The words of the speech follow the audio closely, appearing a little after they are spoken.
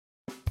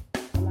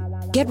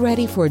Get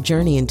ready for a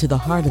journey into the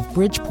heart of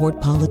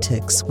Bridgeport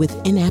politics with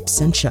In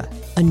Absentia,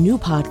 a new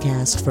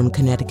podcast from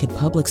Connecticut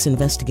Public's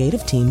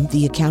investigative team,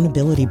 The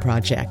Accountability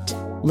Project.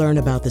 Learn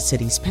about the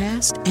city's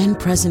past and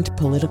present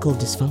political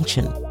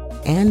dysfunction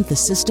and the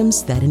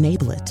systems that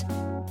enable it.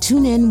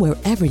 Tune in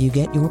wherever you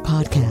get your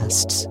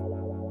podcasts.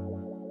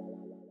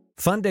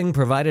 Funding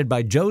provided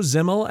by Joe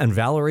Zimmel and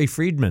Valerie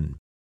Friedman.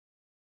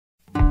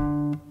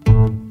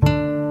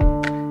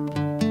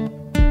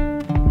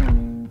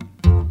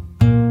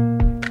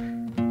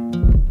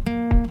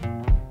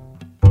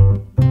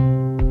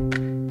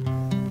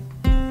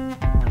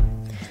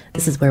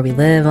 This is Where We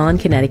Live on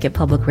Connecticut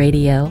Public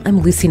Radio. I'm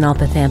Lucy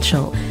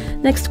Nalpathanchel.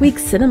 Next week,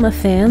 cinema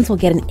fans will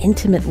get an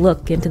intimate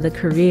look into the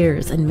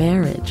careers and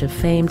marriage of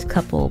famed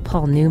couple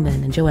Paul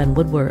Newman and Joanne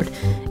Woodward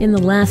in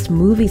The Last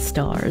Movie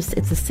Stars.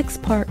 It's a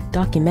 6-part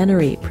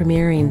documentary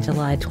premiering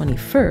July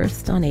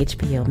 21st on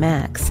HBO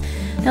Max.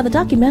 Now, the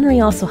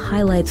documentary also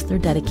highlights their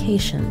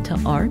dedication to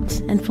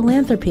art and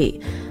philanthropy,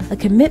 a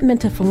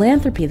commitment to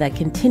philanthropy that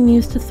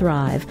continues to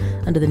thrive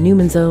under the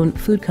Newman's Own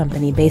food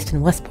company based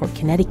in Westport,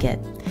 Connecticut.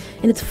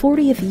 In its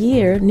 40th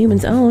year,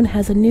 Newman's Own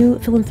has a new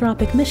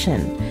philanthropic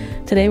mission.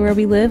 Today, Where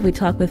We Live, we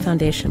talk with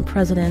Foundation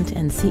President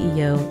and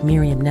CEO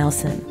Miriam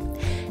Nelson.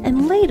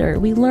 And later,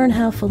 we learn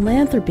how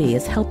philanthropy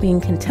is helping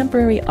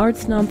contemporary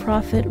arts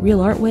nonprofit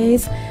Real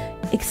Artways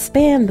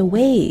expand the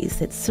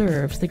ways it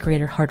serves the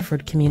greater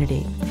Hartford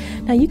community.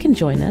 Now, you can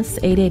join us,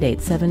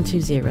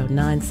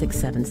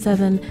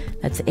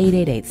 888-720-9677. That's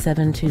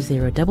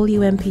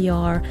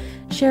 888-720-WNPR.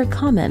 Share a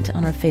comment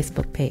on our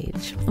Facebook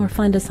page or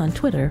find us on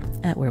Twitter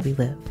at Where We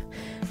Live.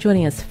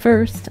 Joining us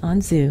first on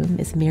Zoom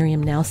is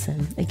Miriam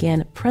Nelson,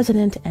 again,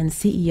 President and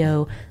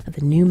CEO of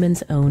the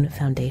Newman's Own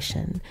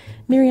Foundation.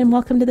 Miriam,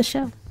 welcome to the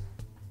show.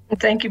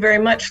 Thank you very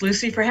much,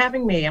 Lucy, for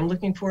having me. I'm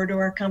looking forward to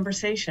our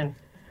conversation.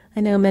 I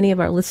know many of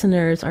our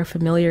listeners are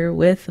familiar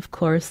with, of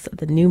course,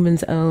 the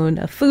Newman's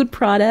Own food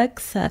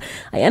products. I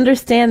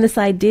understand this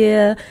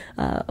idea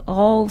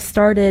all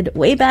started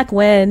way back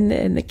when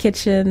in the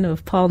kitchen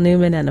of Paul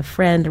Newman and a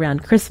friend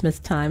around Christmas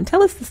time.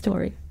 Tell us the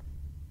story.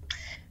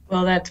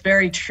 Well, that's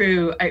very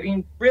true. I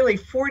mean, really,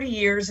 40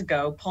 years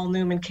ago, Paul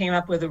Newman came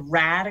up with a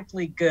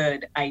radically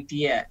good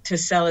idea to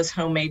sell his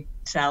homemade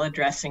salad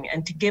dressing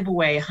and to give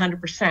away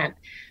 100%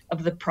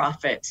 of the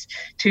profits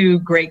to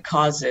great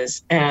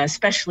causes,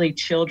 especially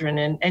children.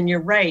 And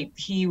you're right,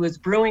 he was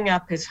brewing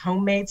up his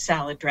homemade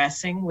salad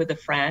dressing with a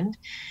friend,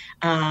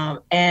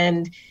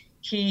 and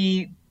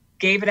he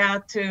gave it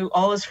out to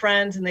all his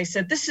friends, and they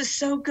said, "This is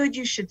so good,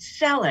 you should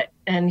sell it."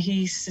 And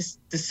he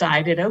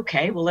decided,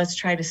 okay, well, let's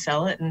try to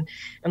sell it. And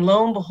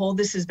lo and behold,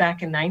 this is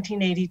back in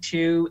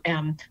 1982.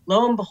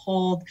 Lo and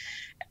behold,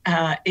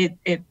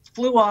 it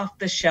flew off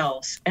the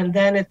shelves. And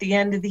then at the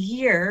end of the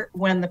year,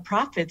 when the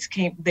profits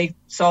came, they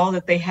saw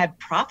that they had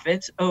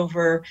profits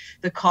over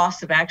the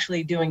cost of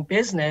actually doing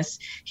business.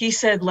 He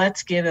said,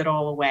 let's give it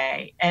all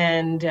away.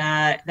 And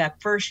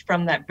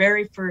from that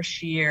very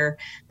first year,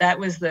 that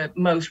was the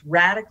most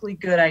radically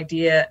good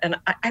idea. And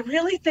I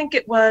really think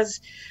it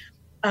was,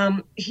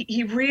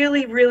 he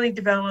really, really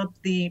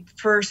developed the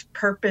first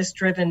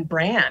purpose-driven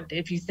brand,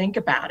 if you think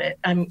about it.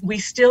 We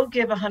still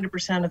give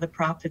 100% of the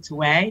profits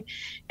away,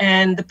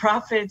 and the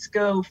profits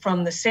go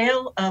from the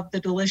sale of the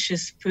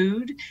delicious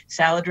food,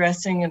 salad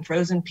dressing and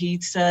frozen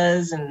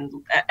pizzas, and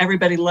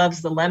everybody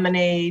loves the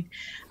lemonade.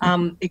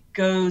 It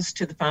goes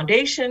to the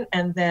foundation,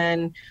 and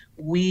then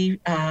we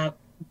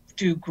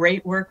do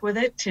great work with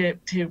it to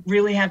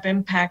really have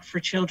impact for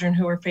children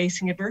who are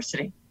facing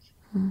adversity.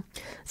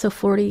 So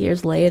 40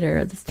 years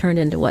later, this turned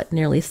into what,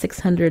 nearly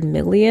 600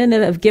 million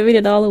of giving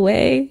it all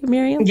away,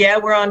 Miriam? Yeah,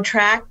 we're on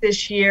track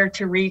this year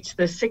to reach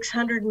the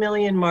 600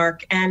 million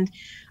mark, and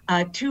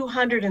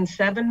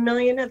 207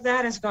 million of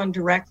that has gone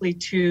directly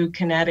to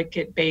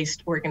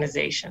Connecticut-based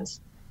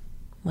organizations.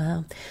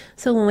 Wow.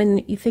 So when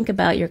you think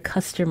about your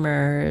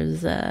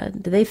customers,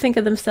 do they think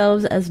of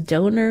themselves as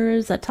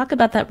donors? Talk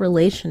about that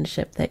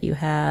relationship that you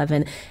have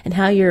and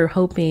how you're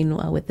hoping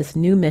with this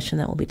new mission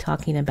that we'll be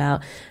talking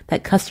about,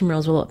 that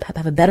customers will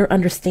have a better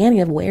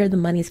understanding of where the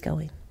money's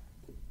going.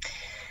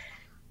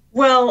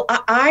 Well,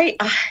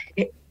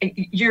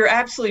 you're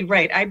absolutely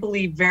right. I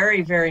believe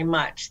very, very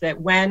much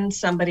that when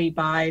somebody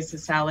buys a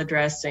salad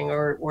dressing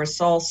or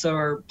salsa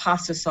or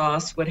pasta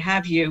sauce, what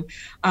have you,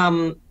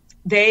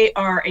 they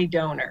are a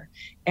donor.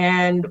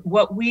 And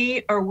what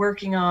we are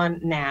working on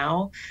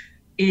now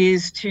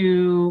is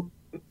to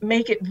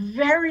make it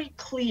very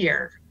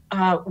clear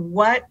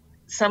what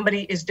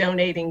somebody is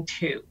donating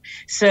to.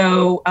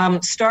 So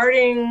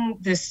starting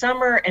this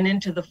summer and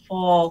into the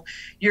fall,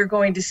 you're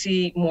going to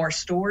see more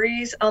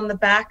stories on the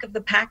back of the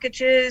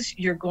packages.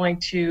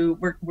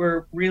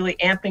 We're really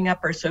amping up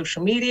our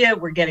social media.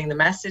 We're getting the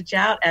message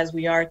out as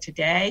we are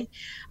today,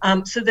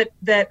 so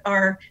that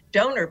our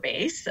donor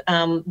base,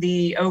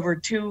 the over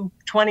 20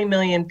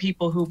 million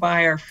people who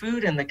buy our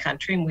food in the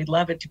country, and we'd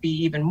love it to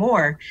be even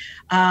more,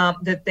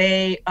 that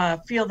they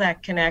feel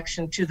that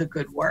connection to the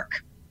good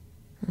work.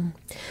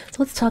 So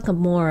let's talk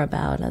more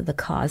about the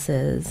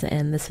causes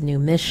and this new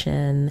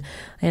mission.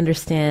 I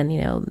understand,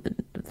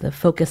 the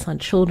focus on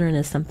children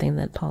is something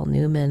that Paul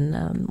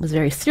Newman was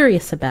very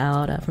serious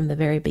about from the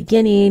very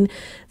beginning.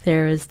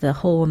 There is the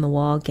Hole in the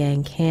Wall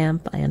Gang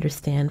Camp, I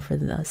understand, for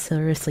the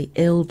seriously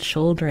ill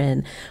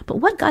children. But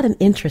what got him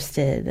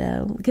interested?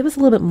 Give us a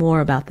little bit more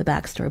about the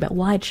backstory, about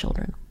why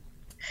children.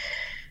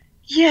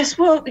 Yes,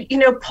 well,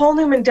 Paul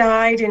Newman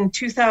died in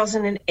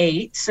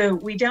 2008, so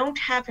we don't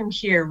have him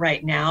here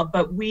right now,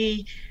 but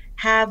we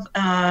have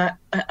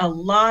a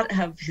lot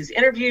of his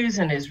interviews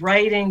and his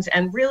writings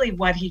and really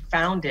what he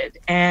founded.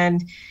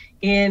 And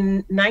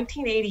in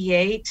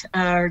 1988,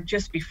 or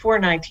just before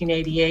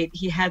 1988,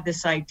 he had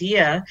this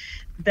idea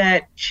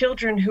that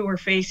children who were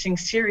facing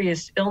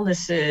serious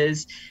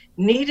illnesses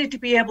needed to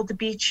be able to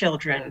be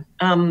children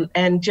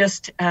and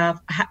just,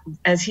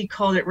 as he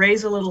called it,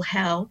 raise a little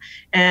hell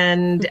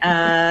and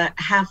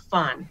have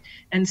fun.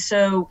 And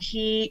so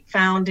he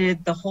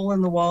founded the Hole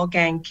in the Wall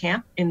Gang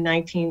Camp in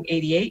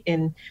 1988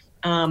 in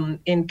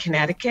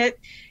Connecticut.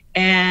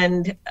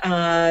 And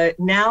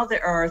now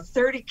there are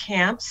 30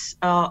 camps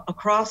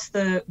across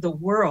the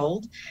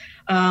world,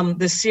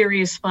 the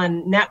Serious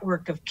Fun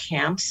network of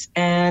camps.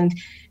 And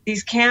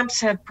these camps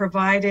have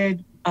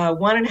provided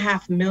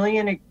 1.5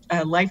 million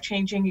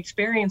life-changing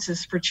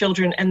experiences for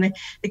children. And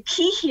the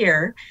key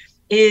here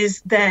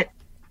is that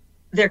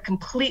they're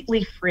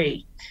completely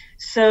free.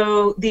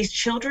 So these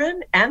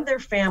children and their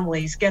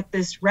families get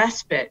this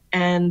respite,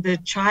 and the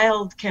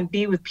child can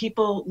be with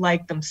people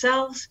like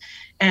themselves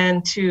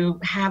and to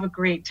have a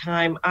great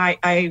time.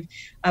 I've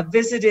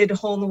visited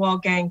Hole in the Wall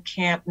Gang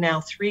Camp now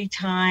 3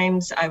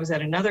 times. I was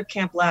at another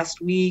camp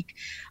last week.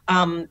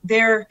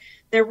 They're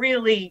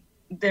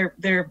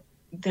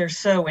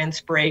so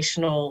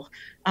inspirational.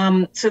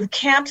 So the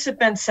camps have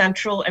been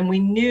central, and we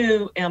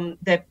knew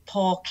that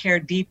Paul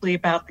cared deeply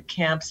about the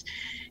camps.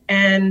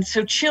 And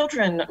so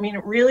children,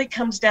 it really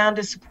comes down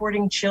to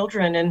supporting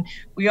children. And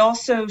we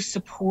also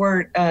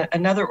support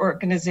another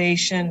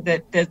organization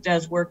that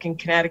does work in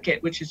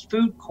Connecticut, which is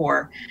Food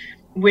Corps,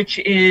 which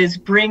is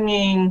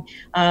bringing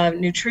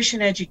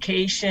nutrition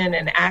education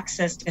and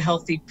access to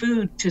healthy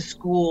food to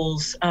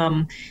schools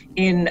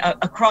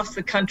across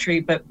the country,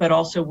 but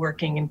also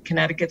working in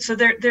Connecticut. So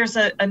there's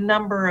a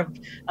number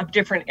of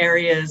different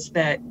areas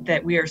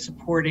that we are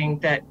supporting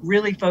that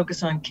really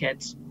focus on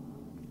kids.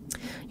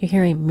 You're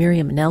hearing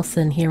Miriam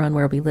Nelson here on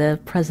Where We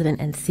Live,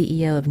 president and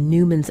CEO of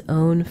Newman's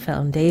Own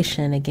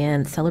Foundation,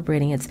 again,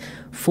 celebrating its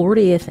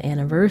 40th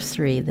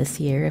anniversary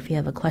this year. If you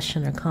have a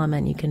question or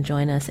comment, you can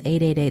join us,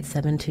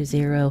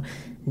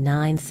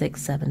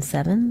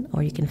 888-720-9677,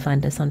 or you can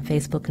find us on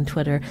Facebook and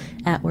Twitter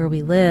at Where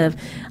We Live.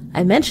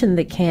 I mentioned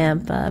the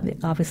camp.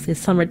 Obviously, it's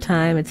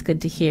summertime. It's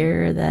good to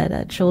hear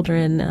that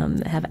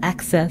children have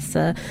access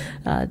to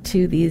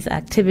these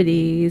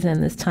activities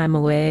and this time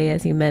away,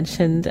 as you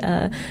mentioned,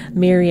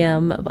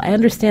 Miriam. I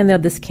understand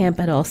that this camp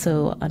had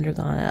also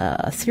undergone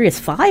a serious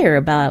fire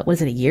about,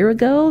 was it a year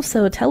ago?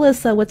 So tell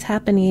us what's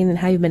happening and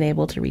how you've been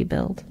able to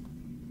rebuild.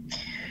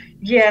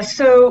 Yeah,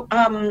 so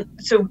the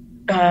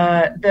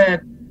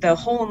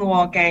Hole in the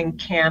Wall Gang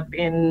Camp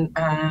in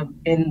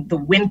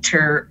the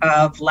winter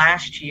of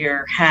last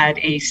year had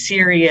a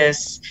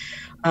serious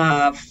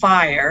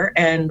fire,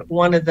 and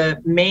one of the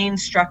main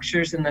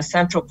structures in the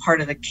central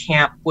part of the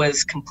camp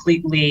was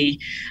completely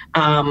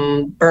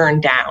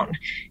burned down.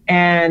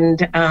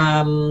 And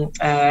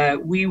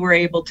we were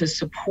able to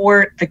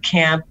support the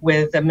camp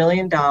with $1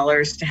 million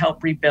to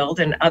help rebuild,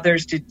 and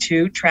others did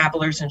too.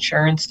 Travelers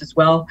Insurance as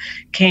well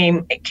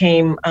came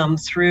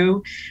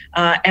through,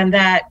 and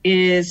that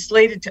is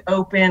slated to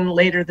open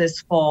later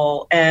this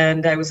fall.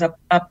 And I was up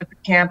at the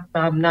camp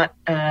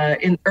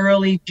in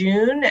early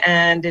June,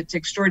 and it's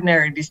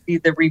extraordinary to see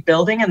the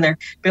rebuilding, and they're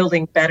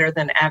building better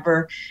than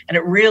ever. And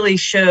it really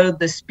showed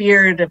the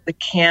spirit of the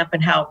camp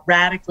and how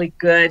radically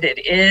good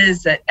it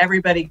is that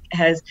everybody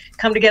has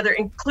come together,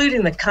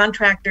 including the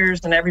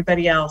contractors and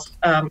everybody else.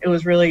 It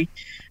was really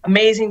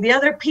amazing. The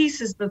other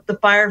piece is that the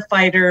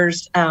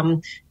firefighters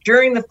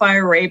during the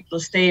fire were able to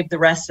save the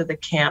rest of the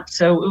camp.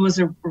 So it was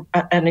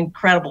an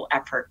incredible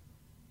effort.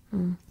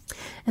 Mm.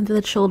 And for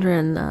the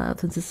children,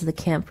 since this is a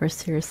camp for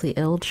seriously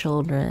ill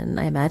children,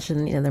 I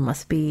imagine there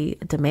must be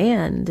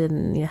demand,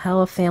 and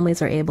how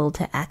families are able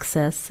to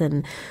access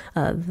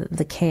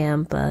the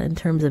camp in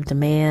terms of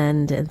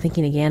demand, and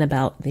thinking again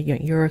about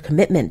your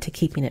commitment to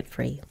keeping it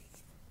free.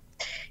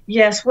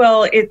 Yes,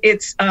 well,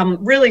 it's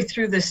really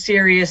through the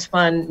Serious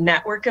Fun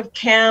network of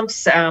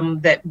camps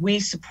that we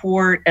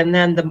support, and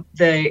then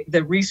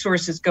the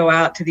resources go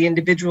out to the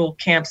individual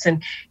camps,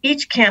 and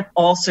each camp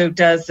also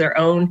does their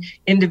own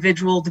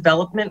individual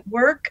development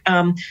work,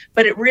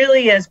 but it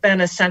really has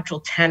been a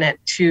central tenet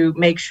to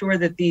make sure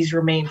that these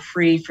remain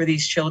free for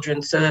these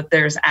children so that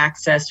there's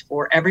access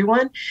for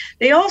everyone.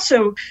 They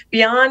also,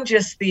 beyond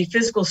just the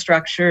physical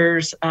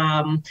structures,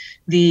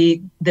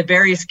 the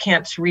various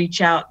camps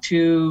reach out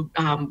to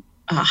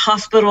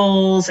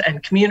hospitals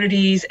and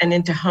communities and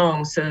into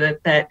homes so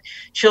that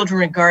children,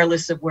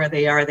 regardless of where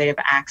they are, they have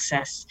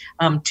access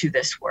to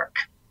this work.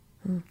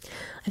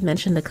 I've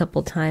mentioned a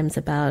couple times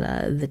about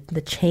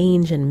the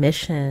change in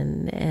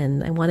mission,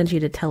 and I wanted you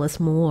to tell us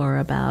more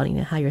about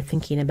how you're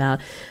thinking about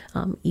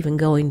even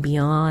going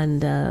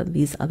beyond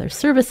these other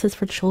services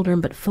for children,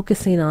 but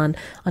focusing on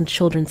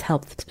children's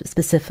health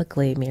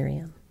specifically,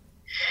 Miriam.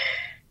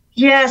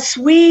 Yes,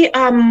 we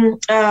when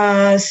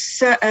I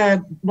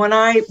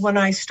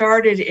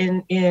started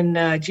in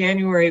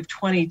January of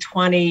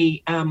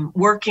 2020,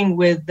 working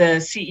with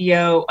the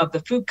CEO of the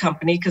food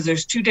company, because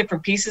there's two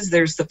different pieces.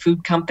 There's the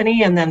food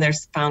company and then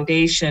there's the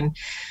foundation.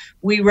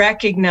 We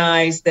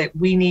recognized that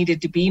we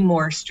needed to be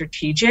more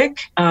strategic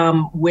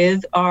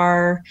with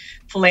our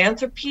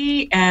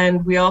philanthropy,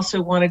 and we also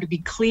wanted to be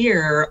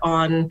clear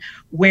on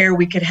where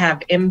we could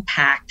have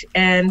impact.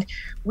 And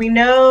we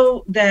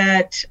know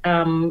that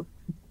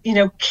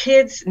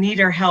kids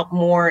need our help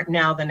more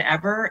now than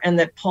ever, and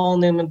that Paul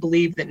Newman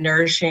believed that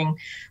nourishing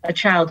a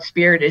child's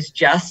spirit is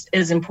just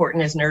as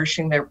important as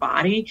nourishing their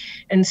body.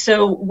 And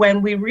so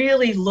when we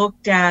really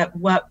looked at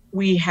what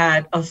we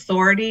had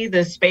authority,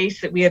 the space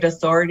that we had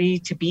authority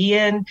to be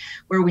in,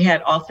 where we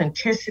had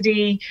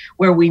authenticity,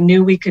 where we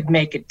knew we could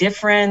make a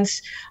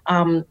difference,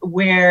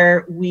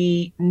 where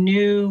we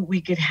knew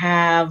we could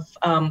have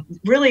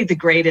really the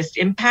greatest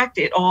impact,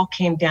 it all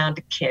came down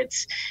to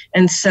kids.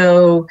 And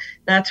so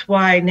that's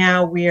why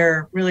now we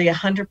are really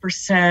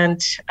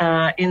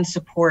 100% in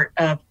support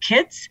of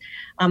kids,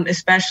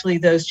 especially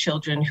those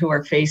children who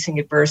are facing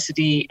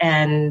adversity.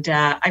 And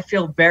I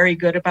feel very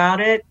good about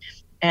it.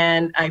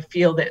 And I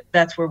feel that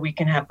that's where we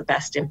can have the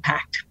best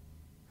impact.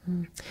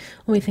 When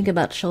we think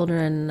about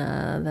children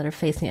that are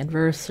facing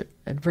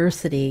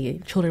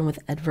adversity, children with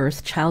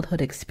adverse childhood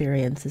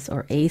experiences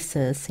or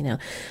ACEs,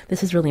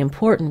 this is really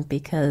important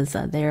because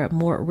they're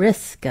more at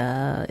risk,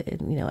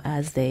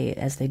 as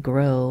they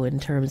grow in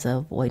terms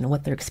of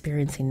what they're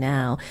experiencing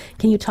now.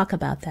 Can you talk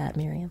about that,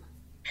 Miriam?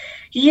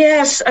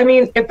 Yes, I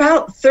mean,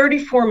 about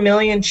 34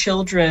 million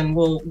children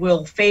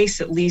will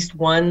face at least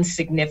one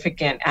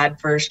significant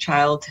adverse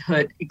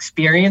childhood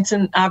experience.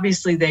 And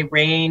obviously they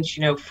range,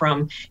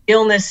 from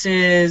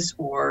illnesses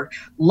or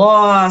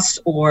loss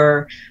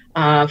or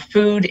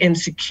food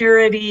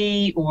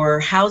insecurity or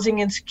housing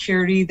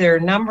insecurity. There are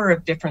a number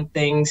of different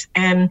things.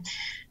 And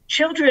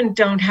children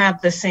don't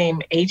have the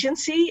same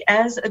agency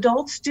as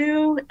adults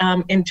do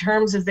in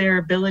terms of their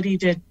ability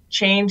to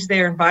change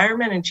their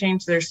environment and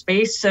change their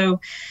space. So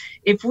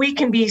if we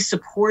can be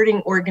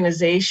supporting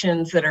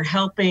organizations that are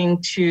helping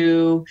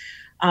to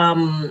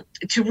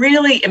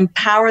really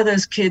empower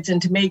those kids and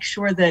to make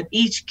sure that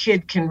each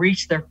kid can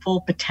reach their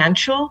full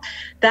potential,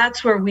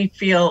 that's where we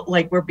feel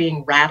like we're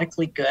being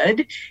radically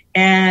good.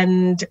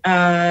 And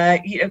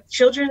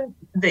children,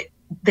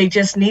 they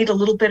just need a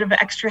little bit of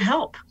extra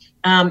help.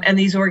 And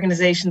these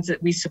organizations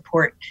that we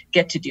support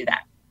get to do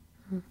that.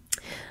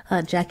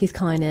 Jackie's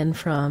calling in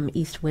from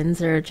East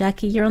Windsor.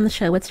 Jackie, you're on the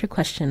show. What's your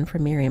question for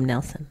Miriam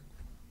Nelson?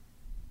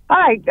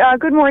 Hi,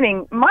 good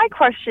morning. My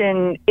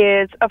question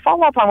is a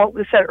follow-up on what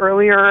was said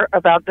earlier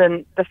about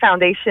the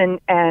foundation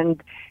and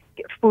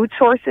food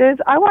sources.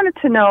 I wanted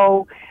to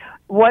know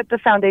what the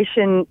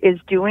foundation is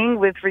doing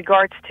with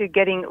regards to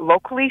getting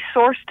locally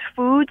sourced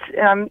foods.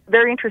 I'm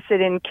very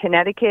interested in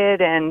Connecticut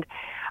and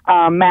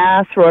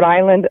Mass, Rhode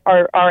Island,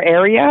 our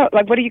area.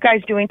 Like, what are you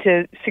guys doing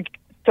to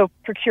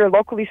procure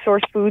locally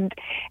sourced food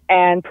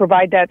and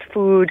provide that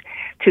food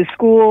to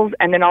schools,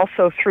 and then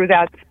also through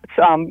that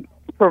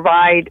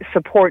provide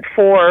support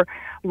for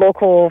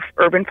local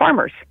urban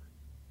farmers?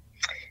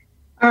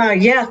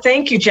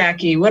 Thank you,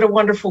 Jackie. What a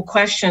wonderful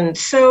question.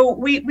 So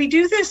we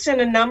do this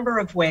in a number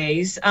of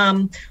ways.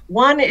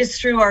 One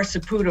is through our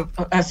support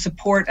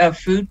of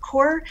Food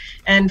Corps,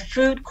 and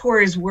Food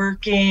Corps is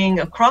working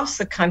across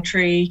the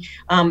country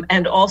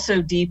and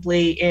also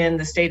deeply in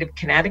the state of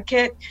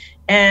Connecticut.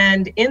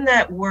 And in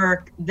that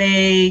work,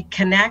 they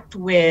connect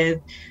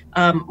with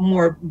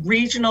more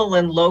regional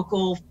and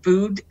local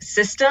food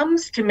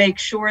systems to make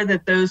sure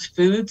that those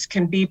foods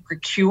can be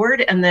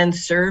procured and then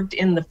served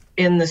in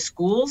the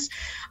schools.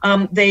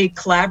 They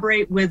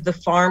collaborate with the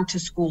Farm to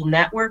School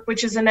Network,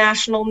 which is a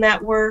national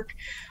network.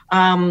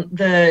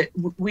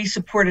 We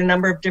support a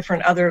number of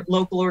different other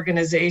local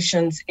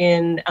organizations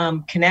in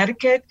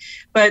Connecticut,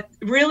 but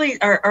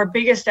really our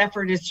biggest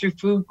effort is through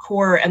Food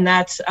Corps, and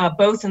that's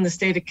both in the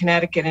state of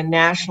Connecticut and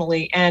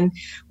nationally. And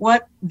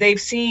what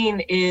they've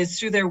seen is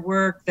through their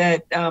work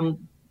that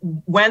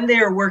when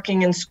they're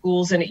working in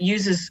schools, and it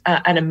uses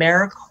an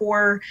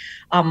AmeriCorps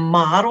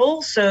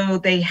model. So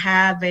they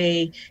have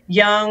a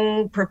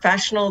young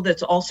professional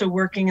that's also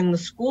working in the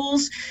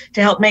schools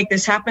to help make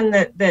this happen,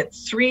 that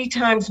 3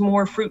 times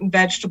more fruit and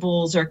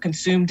vegetables are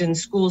consumed in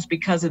schools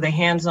because of the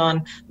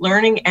hands-on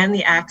learning and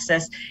the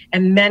access.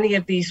 And many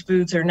of these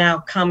foods are now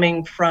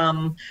coming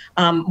from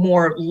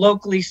more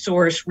locally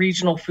sourced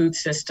regional food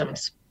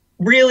systems.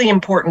 Really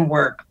important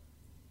work.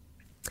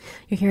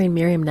 You're hearing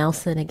Miriam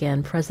Nelson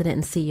again, President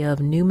and CEO of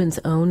Newman's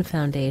Own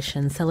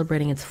Foundation,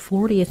 celebrating its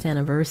 40th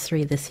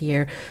anniversary this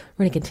year.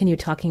 We're going to continue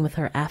talking with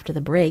her after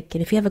the break.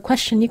 And if you have a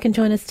question, you can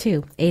join us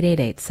too,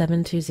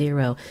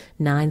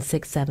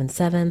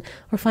 888-720-9677,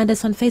 or find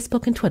us on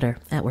Facebook and Twitter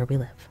at Where We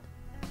Live.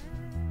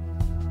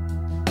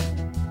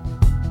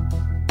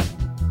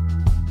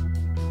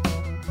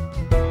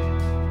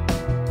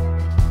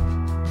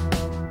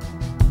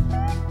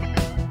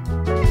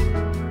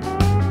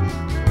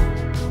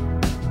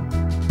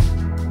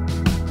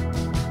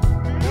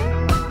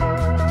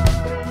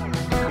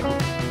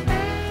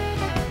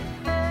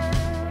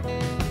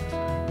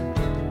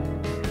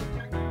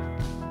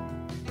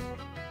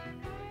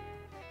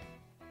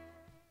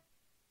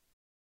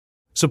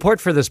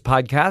 Support for this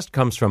podcast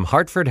comes from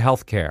Hartford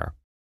Healthcare.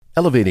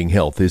 Elevating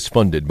Health is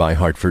funded by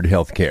Hartford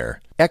Healthcare.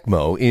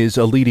 ECMO is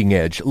a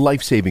leading-edge,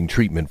 life-saving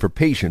treatment for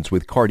patients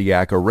with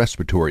cardiac or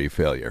respiratory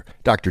failure.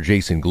 Dr.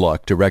 Jason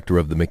Gluck, director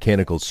of the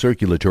Mechanical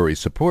Circulatory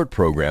Support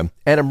Program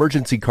and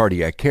Emergency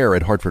Cardiac Care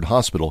at Hartford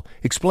Hospital,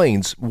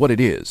 explains what it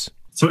is.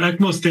 So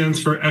ECMO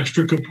stands for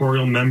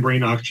extracorporeal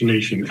membrane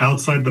oxygenation,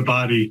 outside the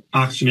body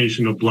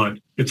oxygenation of blood.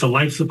 It's a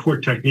life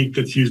support technique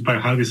that's used by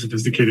highly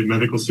sophisticated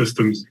medical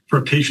systems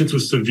for patients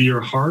with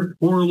severe heart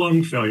or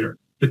lung failure.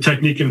 The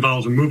technique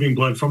involves removing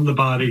blood from the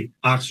body,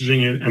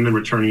 oxygenating it, and then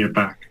returning it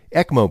back.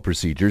 ECMO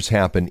procedures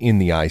happen in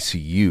the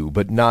ICU,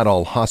 but not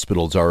all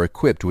hospitals are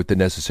equipped with the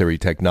necessary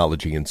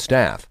technology and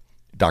staff.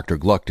 Dr.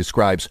 Gluck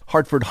describes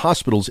Hartford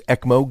Hospital's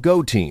ECMO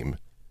Go team.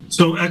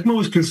 So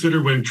ECMO is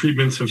considered when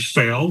treatments have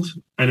failed.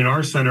 And in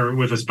our center,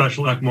 with a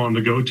special ECMO on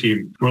the Go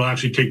team, we'll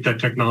actually take that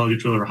technology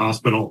to their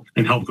hospital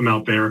and help them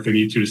out there if they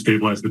need to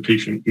stabilize the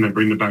patient and then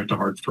bring them back to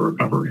Hartford for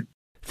recovery.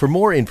 For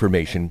more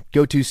information,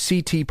 go to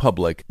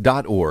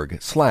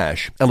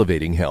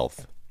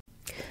ctpublic.org/elevatinghealth.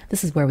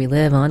 This is Where We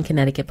Live on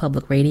Connecticut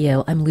Public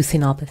Radio. I'm Lucy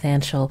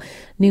Nalpathanchel.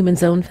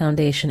 Newman's Own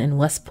Foundation in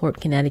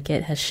Westport,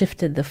 Connecticut has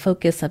shifted the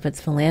focus of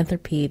its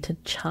philanthropy to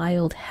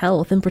child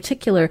health, in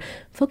particular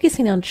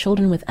focusing on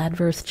children with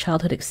adverse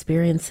childhood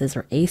experiences,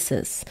 or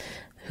ACEs,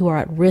 who are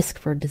at risk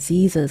for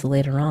diseases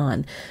later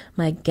on.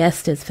 My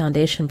guest is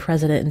Foundation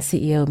President and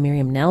CEO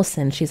Miriam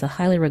Nelson. She's a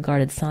highly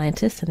regarded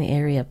scientist in the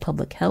area of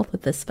public health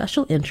with a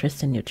special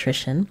interest in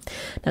nutrition.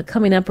 Now,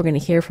 coming up, we're going to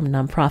hear from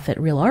nonprofit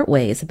Real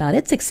Artways about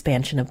its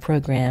expansion of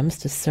programs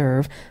to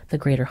serve the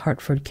greater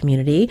Hartford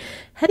community.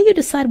 How do you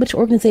decide which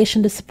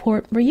organization to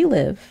support where you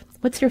live?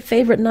 What's your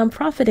favorite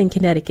nonprofit in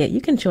Connecticut?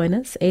 You can join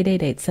us,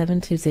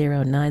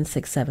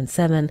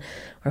 888-720-9677,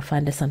 or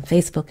find us on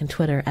Facebook and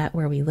Twitter at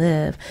Where We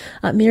Live.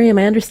 Miriam,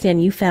 I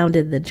understand you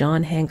founded the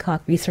John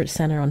Hancock Research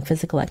Center on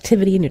Physical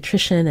Activity,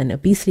 Nutrition, and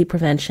Obesity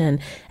Prevention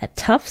at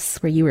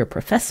Tufts, where you were a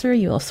professor.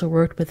 You also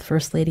worked with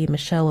First Lady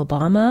Michelle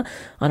Obama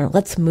on her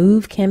Let's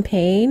Move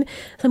campaign.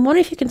 So I'm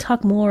wondering if you can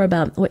talk more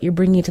about what you're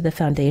bringing to the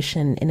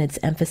foundation in its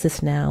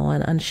emphasis now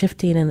on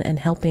shifting and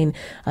helping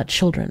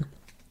children.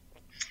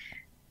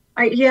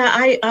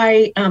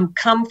 I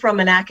come from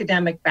an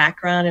academic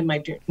background, and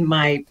my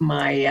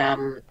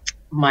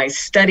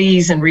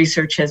studies and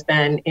research has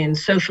been in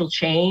social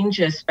change,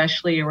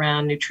 especially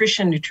around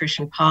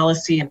nutrition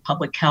policy, and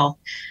public health,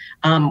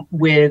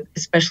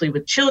 especially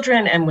with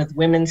children and with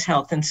women's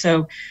health. And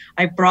so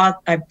I've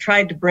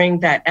tried to bring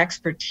that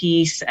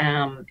expertise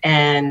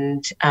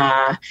and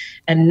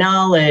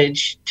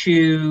knowledge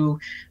to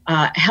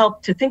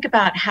help to think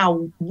about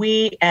how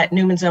we at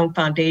Newman's Own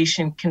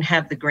Foundation can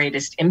have the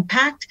greatest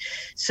impact.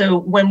 So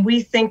when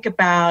we think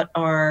about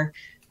our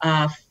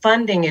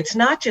funding, it's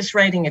not just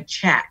writing a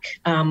check.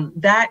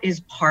 That is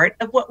part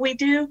of what we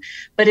do,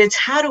 but it's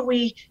how do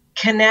we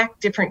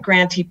connect different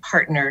grantee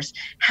partners?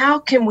 How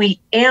can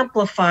we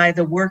amplify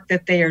the work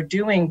that they are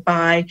doing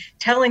by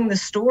telling the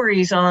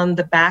stories on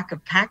the back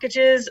of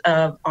packages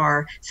of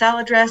our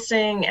salad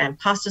dressing and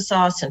pasta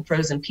sauce and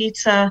frozen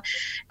pizza?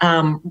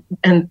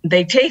 And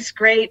they taste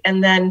great.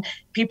 And then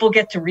people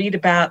get to read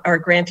about our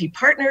grantee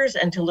partners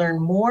and to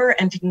learn more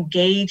and to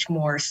engage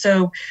more.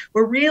 So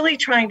we're really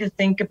trying to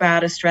think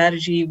about a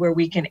strategy where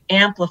we can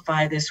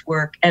amplify this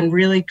work and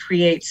really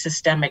create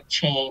systemic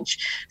change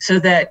so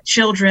that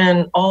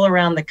children all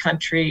around the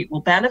country will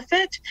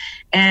benefit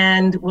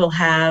and will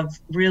have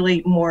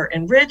really more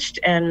enriched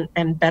and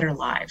better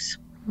lives.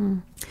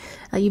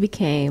 You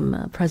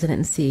became president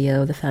and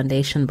CEO of the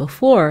foundation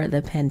before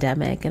the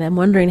pandemic, and I'm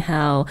wondering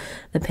how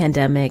the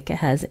pandemic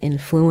has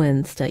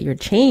influenced your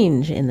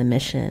change in the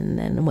mission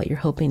and what you're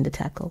hoping to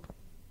tackle.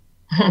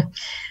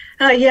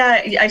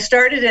 I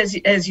started,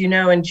 as you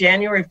know, in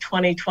January of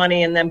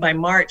 2020, and then by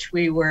March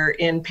we were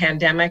in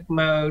pandemic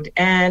mode.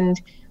 And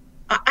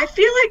I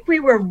feel like we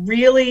were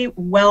really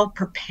well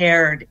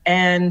prepared,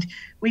 and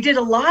we did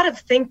a lot of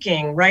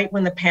thinking right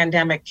when the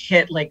pandemic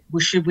hit. Like,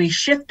 should we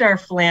shift our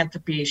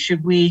philanthropy?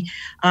 Should we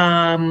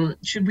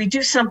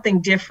do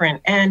something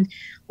different? And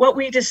what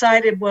we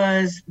decided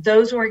was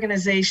those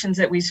organizations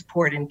that we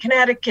support in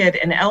Connecticut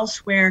and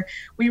elsewhere,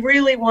 we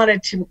really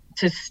wanted to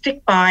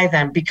stick by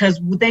them because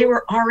they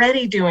were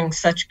already doing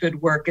such good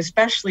work,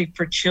 especially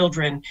for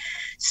children.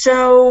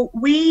 So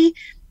we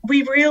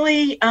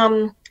really.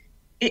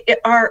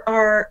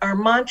 Our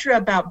mantra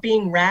about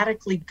being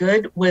radically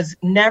good was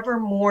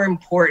never more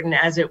important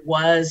as it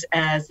was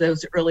as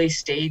those early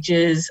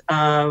stages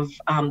of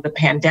the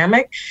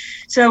pandemic.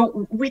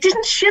 So we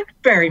didn't shift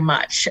very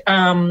much.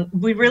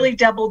 We really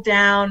doubled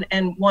down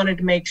and wanted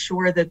to make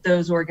sure that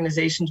those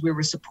organizations we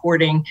were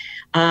supporting,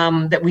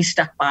 that we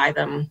stuck by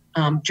them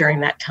during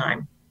that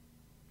time.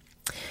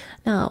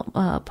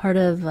 Now, part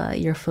of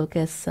your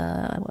focus,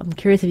 I'm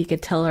curious if you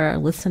could tell our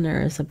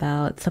listeners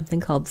about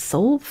something called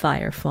Soul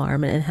Fire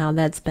Farm and how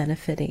that's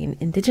benefiting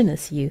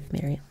Indigenous youth,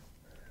 Miriam.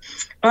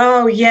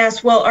 Oh,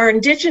 yes. Well, our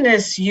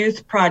Indigenous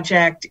Youth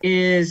Project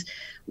is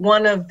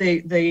one of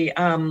the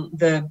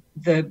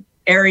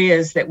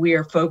areas that we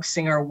are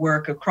focusing our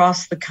work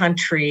across the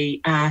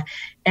country.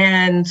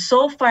 And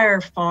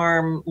Soulfire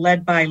Farm,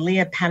 led by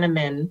Leah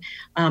Penniman,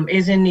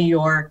 is in New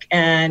York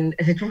and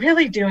is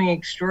really doing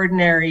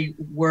extraordinary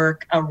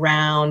work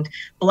around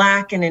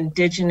Black and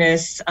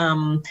Indigenous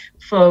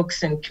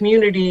folks and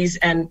communities,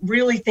 and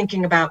really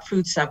thinking about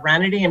food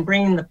sovereignty and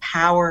bringing the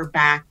power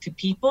back to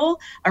people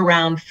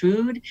around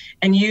food,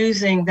 and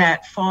using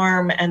that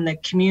farm and the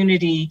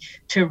community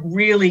to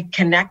really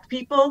connect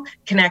people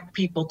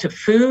to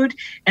food,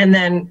 and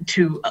then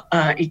to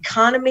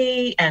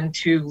economy and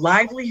to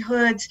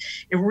livelihoods.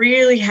 It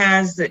really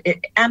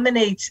it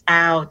emanates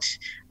out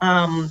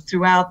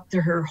throughout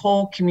her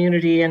whole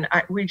community, and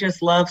we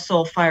just love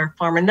Soulfire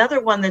Farm.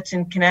 Another one that's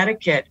in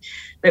Connecticut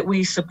that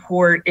we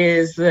support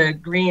is the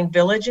Green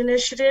Village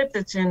Initiative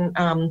that's in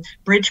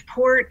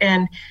Bridgeport.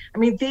 And I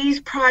mean,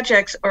 these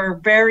projects are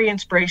very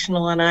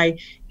inspirational,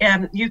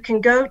 and you can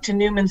go to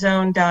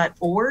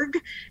newmansown.org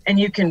and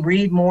you can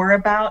read more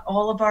about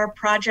all of our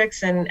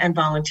projects and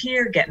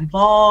volunteer, get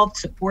involved,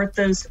 support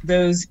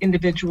those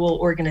individual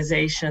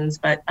organizations.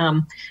 But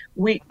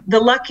the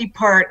lucky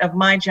part of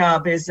my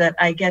job is that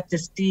I get to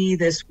see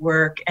this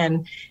work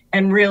and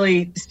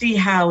really see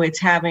how it's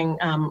having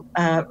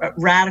a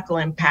radical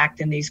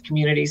impact in these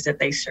communities that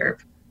they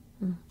serve.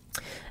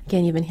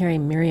 Again, you've been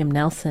hearing Miriam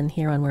Nelson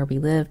here on Where We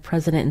Live,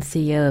 President and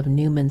CEO of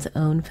Newman's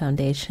Own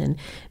Foundation.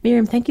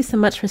 Miriam, thank you so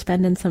much for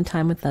spending some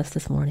time with us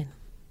this morning.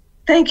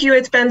 Thank you.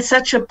 It's been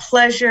such a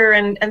pleasure,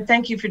 and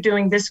thank you for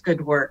doing this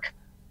good work.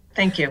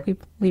 Thank you.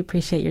 We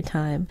appreciate your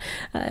time.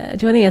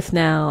 Joining us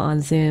now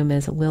on Zoom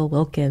is Will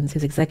Wilkins,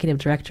 who's Executive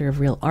Director of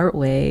Real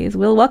Artways.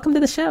 Will, welcome to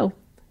the show.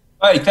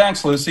 Hi,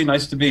 thanks, Lucy.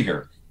 Nice to be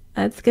here.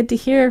 It's good to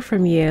hear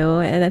from you,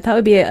 and I thought it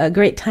would be a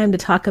great time to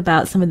talk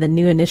about some of the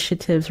new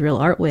initiatives Real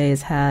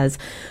Artways has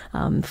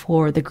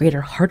for the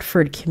greater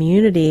Hartford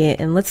community.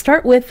 And let's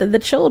start with the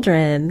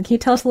children. Can you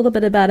tell us a little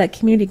bit about a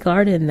community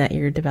garden that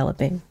you're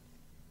developing?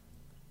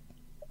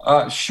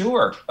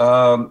 Sure.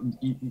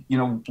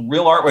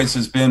 Real Artways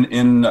has been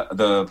in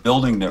the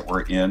building that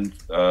we're in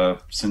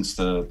since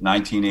the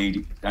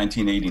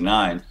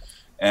 1989,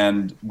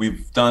 and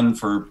we've done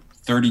for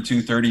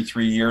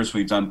 33 years,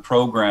 we've done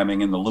programming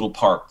in the little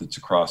park that's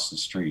across the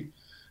street.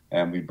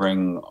 And we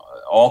bring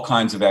all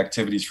kinds of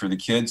activities for the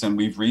kids. And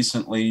we've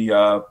recently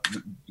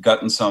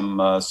gotten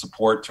some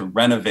support to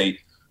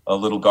renovate a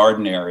little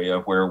garden area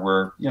where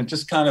we're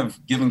just kind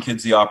of giving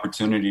kids the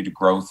opportunity to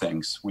grow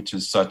things, which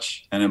is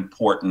such an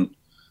important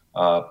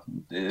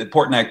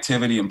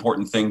activity,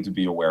 important thing to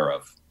be aware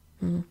of.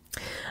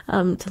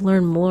 To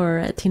learn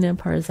more, Tina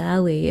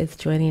Parzali is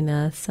joining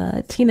us.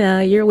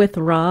 Tina, you're with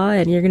RAW,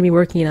 and you're going to be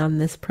working on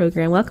this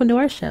program. Welcome to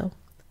our show.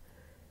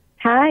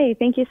 Hi,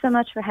 thank you so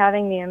much for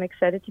having me. I'm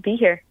excited to be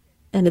here.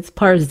 And it's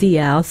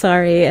Parzial,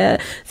 sorry.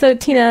 So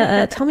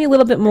Tina, tell me a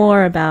little bit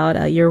more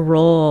about your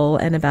role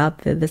and about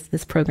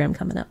this program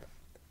coming up.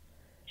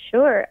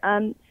 Sure.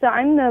 So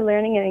I'm the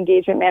Learning and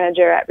Engagement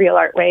Manager at Real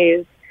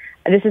Artways.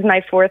 This is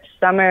my 4th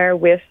summer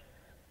with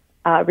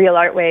Real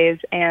Artways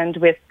and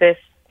with this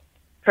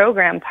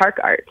program, Park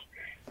Art,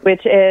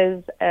 which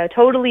is a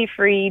totally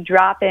free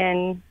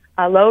drop-in,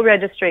 low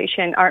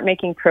registration art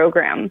making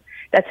program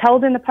that's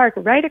held in the park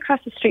right across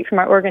the street from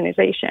our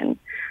organization.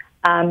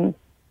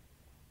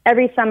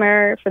 Every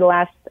summer for the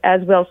last,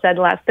 as Will said,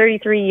 the last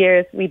 33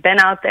 years, we've been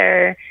out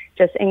there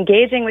just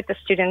engaging with the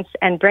students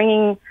and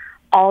bringing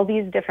all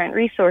these different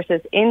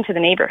resources into the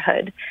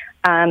neighborhood.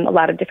 A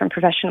lot of different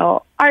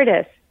professional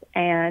artists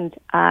and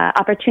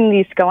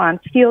opportunities to go on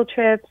field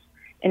trips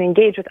and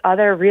engage with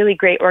other really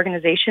great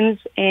organizations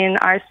in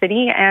our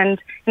city and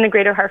in the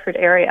greater Hartford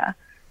area.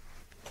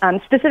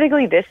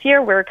 Specifically this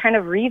year, we're kind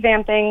of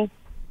revamping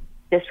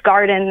this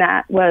garden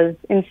that was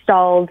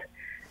installed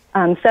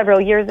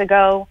several years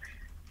ago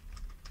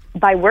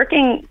by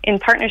working in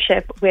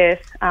partnership with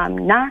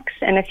Knox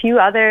and a few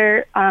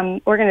other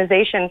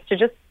organizations to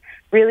just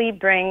really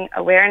bring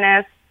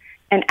awareness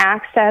and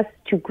access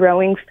to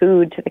growing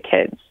food to the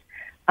kids.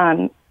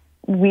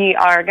 We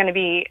are going to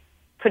be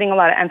putting a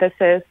lot of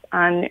emphasis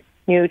on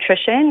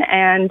nutrition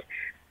and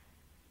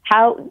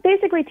how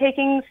basically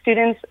taking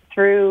students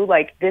through,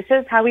 like, this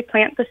is how we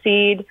plant the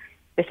seed,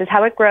 this is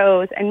how it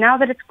grows, and now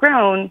that it's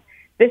grown,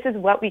 this is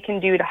what we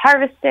can do to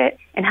harvest it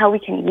and how we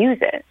can use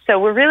it. So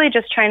we're really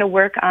just trying to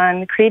work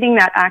on creating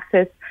that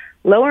access,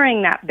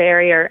 lowering that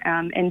barrier,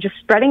 and just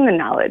spreading the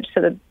knowledge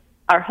so that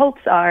our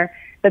hopes are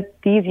that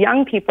these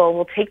young people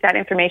will take that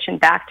information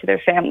back to their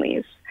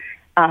families.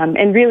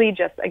 And really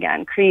just,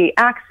 again, create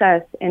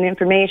access and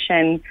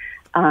information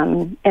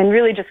and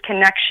really just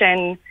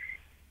connection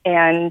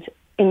and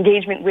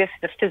engagement with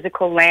the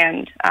physical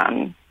land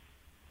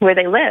where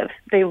they live.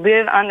 They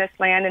live on this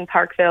land in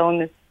Parkville in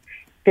this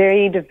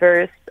very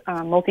diverse,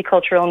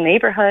 multicultural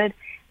neighborhood,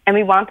 and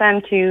we want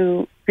them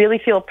to really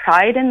feel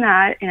pride in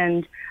that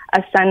and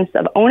a sense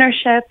of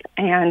ownership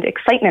and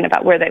excitement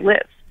about where they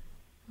live.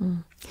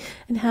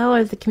 And how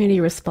is the community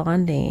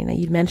responding?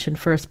 You mentioned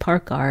first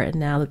Park Art and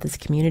now that this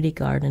community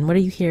garden. What are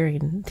you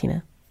hearing,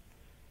 Tina?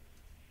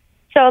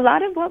 So a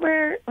lot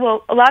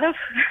of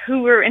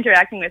who we're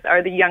interacting with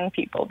are the young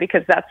people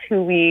because that's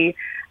who we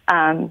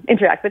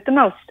interact with the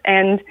most.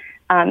 And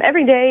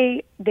every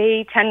day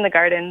they tend the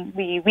garden.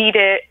 We weed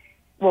it.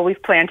 Well,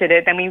 we've planted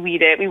it, then we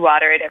weed it, we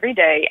water it every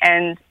day.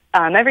 And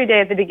every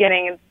day at the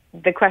beginning,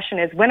 the question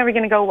is, when are we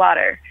going to go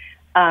water?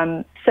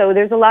 So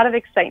there's a lot of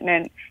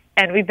excitement,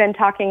 and we've been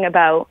talking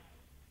about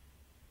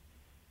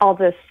all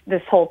this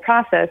whole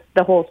process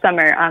the whole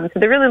summer. So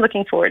they're really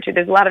looking forward to it.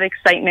 There's a lot of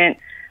excitement,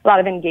 a lot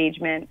of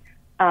engagement.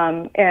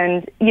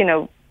 And, you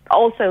know,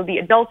 also the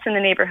adults in the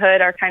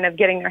neighborhood are kind of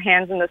getting their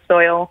hands in the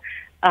soil.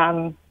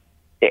 And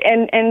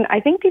I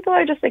think people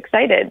are just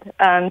excited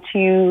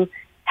to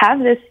have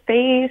this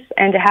space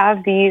and to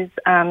have these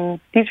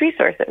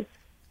resources.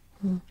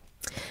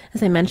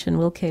 As I mentioned,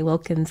 Will K.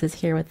 Wilkins is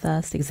here with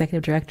us, the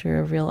Executive Director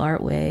of Real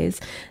Artways.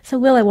 So,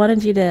 Will, I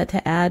wanted you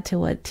to add to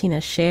what Tina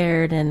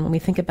shared. And when we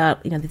think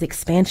about, you know, the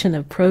expansion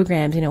of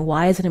programs, you know,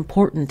 why is it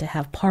important to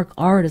have park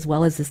art as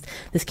well as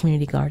this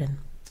community garden?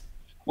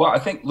 Well, I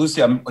think,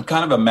 Lucy, I'm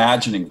kind of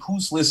imagining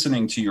who's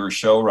listening to your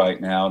show right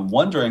now and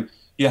wondering,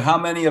 how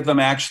many of them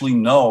actually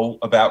know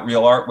about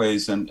Real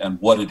Artways and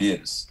what it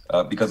is?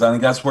 Because I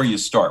think that's where you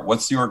start.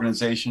 What's the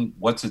organization?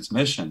 What's its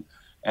mission?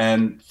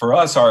 And for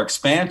us, our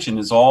expansion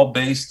is all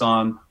based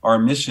on our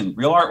mission.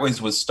 Real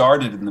Artways was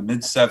started in the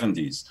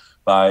mid-'70s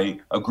by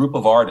a group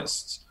of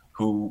artists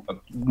who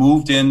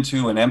moved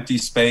into an empty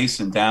space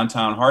in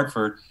downtown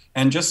Hartford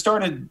and just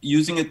started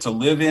using it to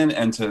live in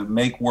and to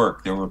make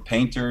work. There were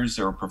painters,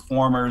 there were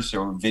performers,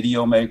 there were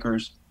video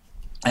makers.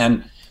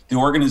 And the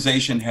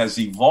organization has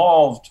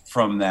evolved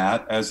from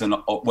that as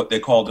what they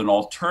called an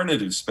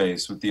alternative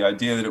space, with the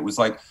idea that it was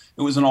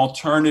an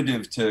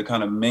alternative to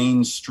kind of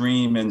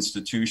mainstream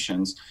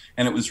institutions.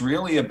 And it was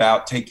really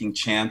about taking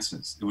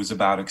chances. It was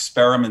about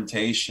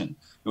experimentation.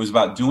 It was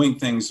about doing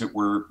things that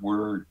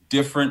were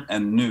different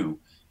and new.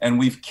 And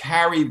we've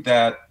carried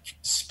that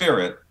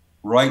spirit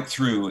right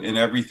through in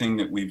everything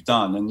that we've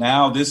done. And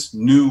now this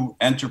new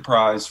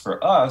enterprise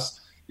for us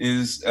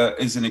is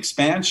an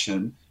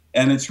expansion.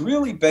 And it's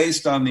really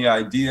based on the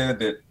idea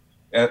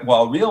that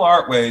while Real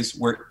Artways,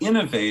 we're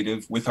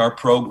innovative with our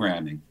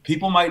programming.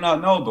 People might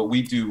not know, but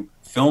we do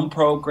film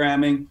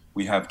programming,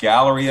 we have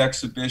gallery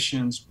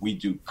exhibitions, we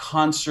do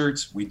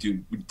concerts, we do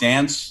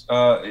dance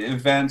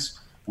events,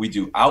 we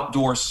do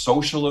outdoor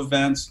social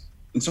events.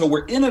 And so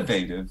we're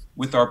innovative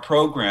with our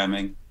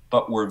programming,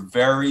 but we're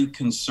very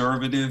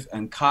conservative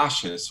and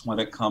cautious when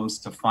it comes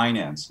to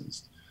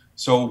finances.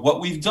 So what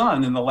we've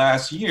done in the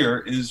last year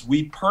is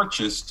we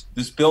purchased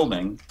this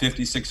building,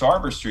 56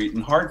 Arbor Street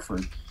in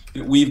Hartford,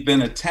 that we've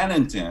been a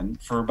tenant in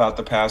for about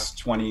the past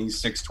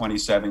 26,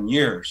 27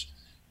 years.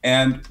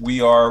 And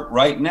we are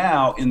right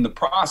now in the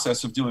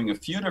process of doing a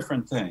few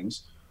different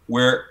things.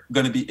 We're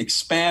going to be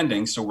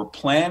expanding, so we're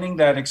planning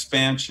that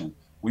expansion.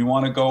 We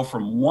want to go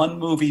from one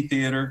movie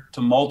theater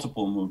to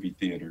multiple movie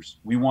theaters.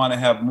 We want to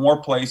have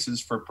more places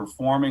for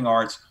performing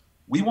arts.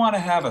 We want to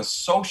have a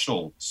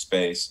social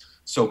space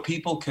so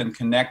people can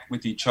connect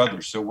with each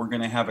other. So we're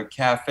going to have a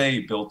cafe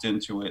built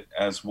into it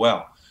as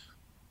well.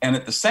 And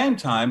at the same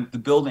time, the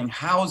building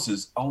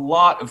houses a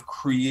lot of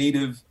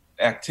creative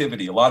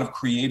activity, a lot of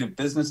creative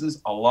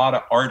businesses, a lot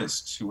of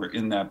artists who are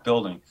in that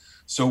building.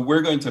 So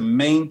we're going to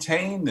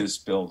maintain this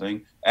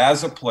building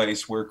as a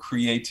place where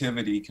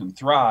creativity can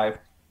thrive.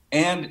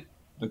 And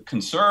the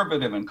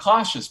conservative and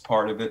cautious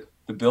part of it,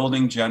 the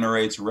building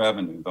generates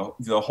revenue.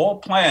 The whole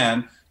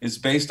plan is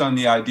based on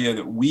the idea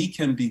that we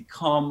can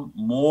become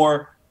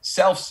more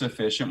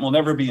self-sufficient. We'll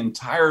never be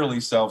entirely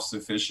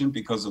self-sufficient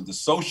because of the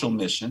social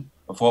mission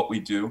of what we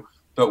do,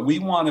 but we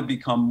want to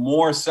become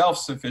more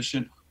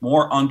self-sufficient,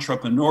 more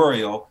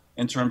entrepreneurial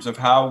in terms of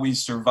how we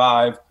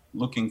survive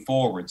looking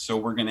forward. So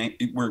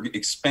we're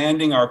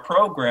expanding our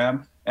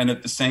program, and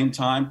at the same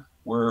time,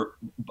 we're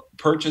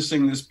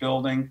purchasing this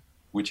building,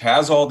 which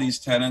has all these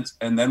tenants,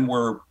 and then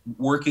we're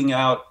working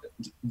out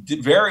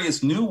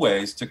various new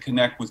ways to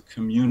connect with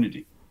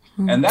community.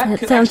 And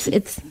that it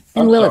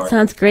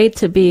sounds great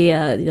to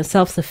be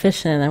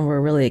self-sufficient, and we're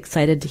really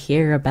excited to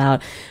hear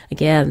about,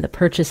 again, the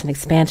purchase and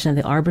expansion of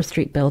the Arbor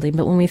Street building.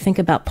 But when we think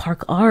about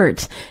park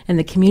art and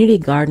the community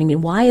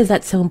gardening, why is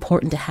that so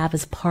important to have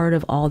as part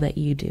of all that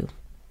you do?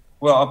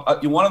 Well,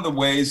 one of the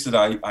ways that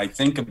I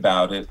think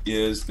about it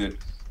is that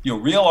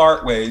Real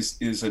Artways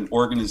is an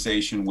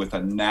organization with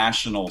a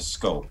national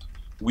scope.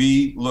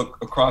 We look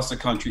across the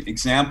country.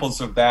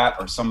 Examples of that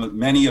are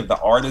many of the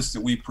artists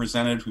that we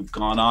presented who've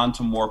gone on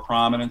to more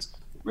prominence.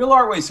 Real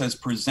Artways has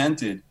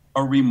presented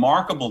a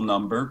remarkable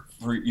number,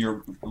 for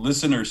your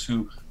listeners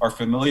who are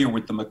familiar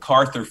with the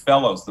MacArthur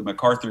Fellows, the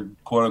MacArthur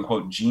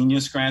quote-unquote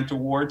Genius Grant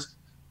Awards.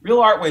 Real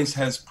Artways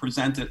has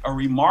presented a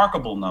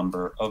remarkable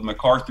number of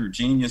MacArthur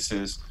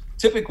geniuses,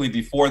 typically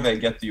before they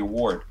get the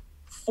award.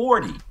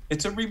 40.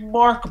 It's a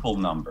remarkable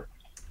number.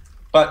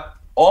 But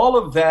all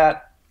of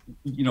that,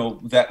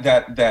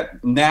 that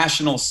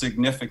national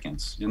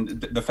significance,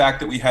 and the fact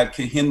that we had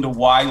Kehinde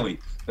Wiley,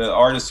 the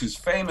artist who's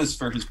famous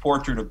for his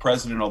portrait of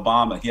President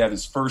Obama. He had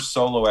his first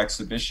solo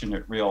exhibition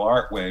at Real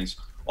Artways.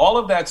 All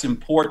of that's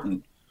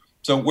important.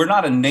 So we're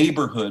not a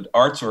neighborhood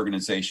arts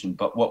organization,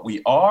 but what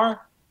we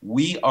are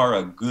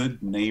a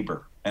good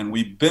neighbor. And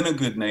we've been a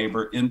good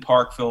neighbor in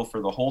Parkville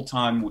for the whole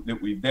time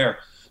that we've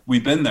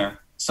been there.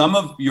 Some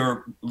of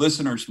your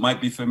listeners might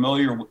be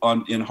familiar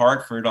in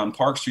Hartford on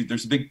Park Street.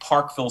 There's a big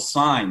Parkville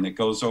sign that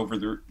goes over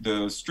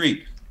the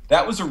street.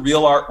 That was a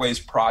Real Artways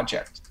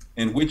project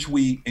in which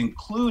we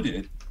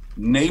included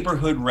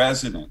neighborhood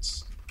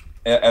residents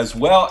as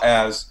well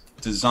as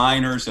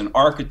designers and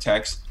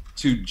architects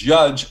to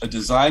judge a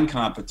design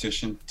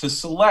competition to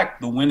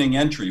select the winning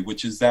entry,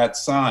 which is that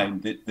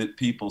sign that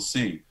people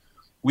see.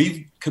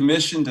 We've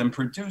commissioned and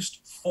produced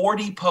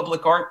 40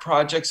 public art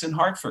projects in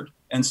Hartford,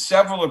 and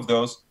several of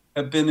those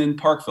have been in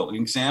Parkville. An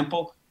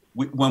example,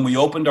 when we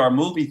opened our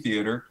movie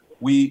theater,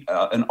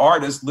 an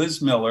artist,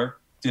 Liz Miller,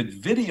 did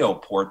video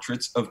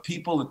portraits of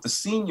people at the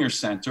senior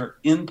center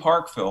in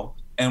Parkville,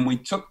 and we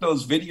took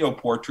those video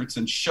portraits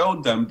and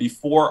showed them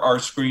before our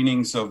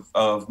screenings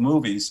of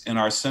movies in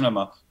our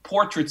cinema,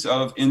 portraits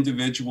of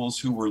individuals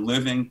who were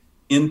living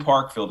in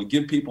Parkville to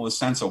give people a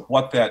sense of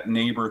what that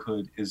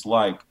neighborhood is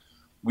like.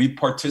 We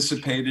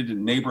participated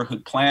in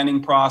neighborhood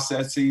planning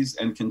processes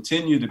and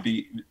continue to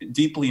be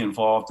deeply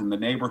involved in the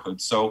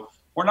neighborhood. So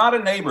we're not a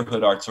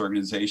neighborhood arts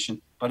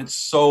organization, but it's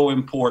so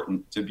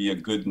important to be a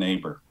good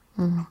neighbor.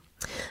 Mm-hmm.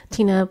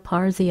 Tina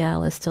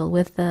Parzial is still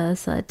with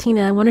us.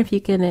 Tina, I wonder if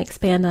you can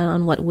expand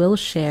on what Will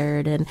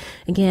shared. And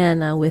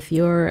again, with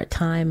your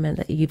time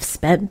that you've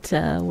spent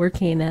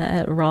working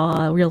at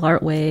Real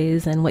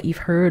Artways and what you've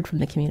heard from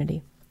the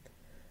community.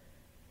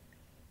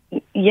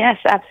 Yes,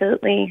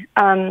 absolutely.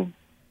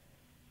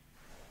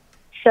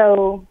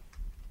 So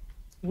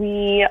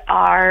because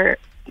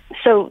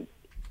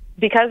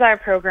our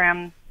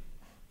program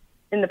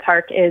in the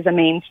park is a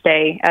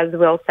mainstay, as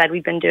Will said,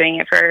 we've been doing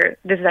it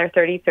this is our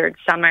 33rd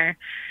summer.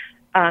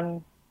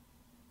 The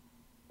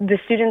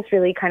students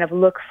really kind of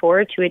look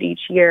forward to it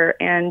each year,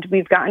 and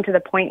we've gotten to the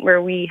point where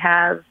we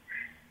have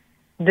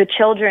the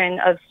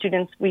children of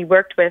students we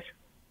worked with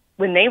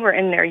when they were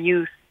in their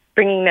youth,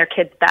 bringing their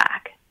kids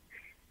back.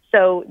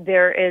 So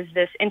there is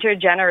this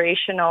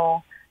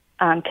intergenerational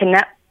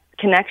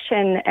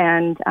connection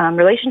and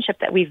relationship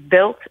that we've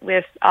built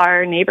with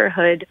our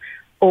neighborhood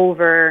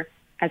over,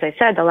 as I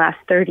said, the last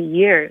 30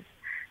 years.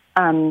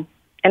 And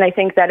I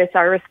think that it's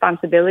our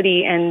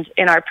responsibility and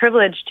our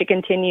privilege to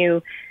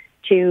continue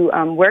to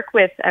work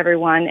with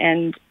everyone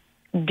and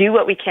do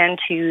what we can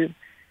to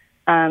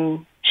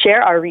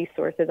share our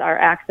resources, our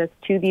access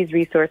to these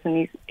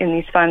resources and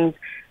these funds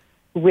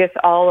with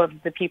all of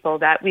the people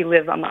that we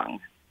live among.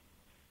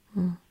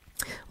 Mm.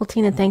 Well,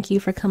 Tina, thank you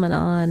for coming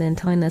on and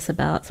telling us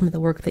about some of the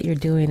work that you're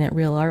doing at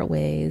Real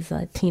Artways.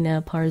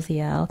 Tina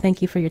Parzial,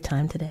 thank you for your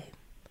time today.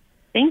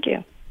 Thank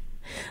you.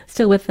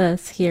 Still with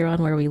us here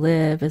on Where We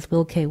Live is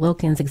Will K.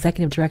 Wilkins,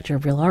 Executive Director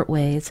of Real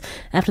Artways.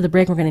 After the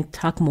break, we're going to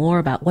talk more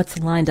about what's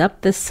lined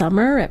up this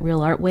summer at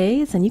Real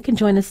Artways, and you can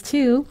join us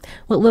too.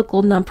 What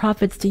local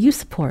nonprofits do you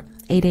support?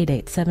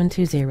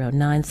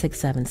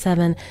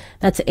 888-720-9677.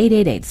 That's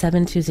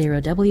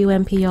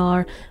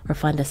 888-720-WNPR, or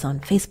find us on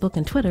Facebook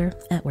and Twitter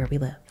at Where We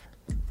Live.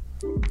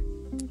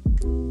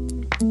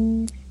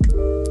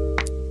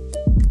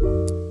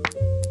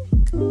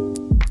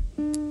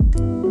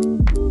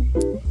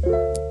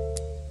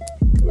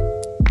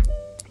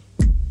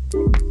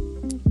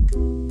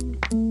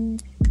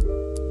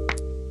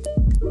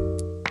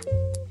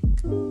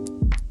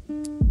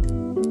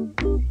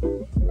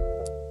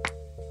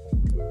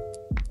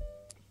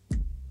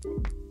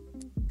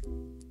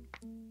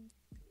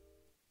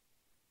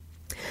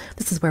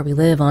 This is Where We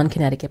Live on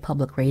Connecticut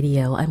Public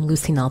Radio. I'm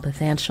Lucy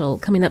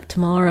Nalpathanchel. Coming up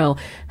tomorrow,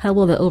 how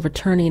will the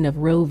overturning of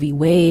Roe v.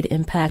 Wade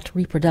impact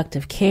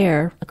reproductive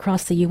care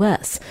across the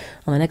U.S.?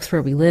 On the next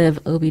Where We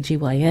Live,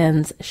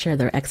 OBGYNs share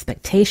their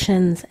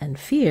expectations and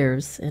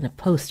fears in a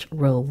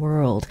post-Roe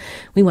world.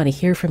 We want to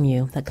hear from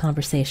you. That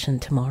conversation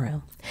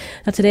tomorrow.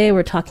 Now today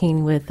we're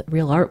talking with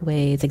Real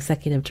Artways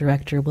Executive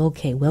Director Will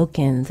K.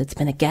 Wilkins. It's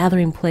been a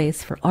gathering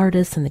place for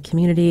artists in the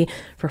community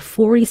for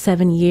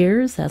 47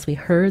 years. As we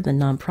heard, the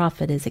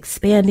nonprofit is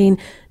expanding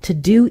to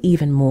do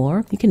even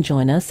more. You can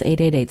join us,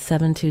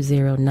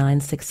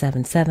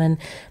 888-720-9677.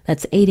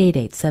 That's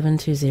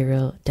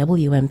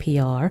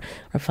 888-720-WNPR,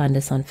 or find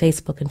us on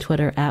Facebook and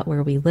Twitter at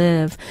Where We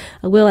Live.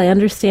 Will, I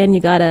understand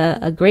you got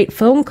a great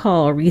phone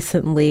call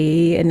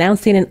recently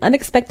announcing an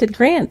unexpected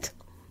grant.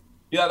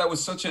 Yeah, it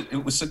was such a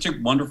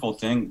wonderful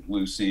thing,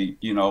 Lucy.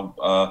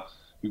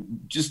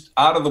 Just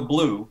out of the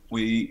blue,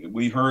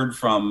 we heard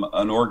from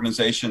an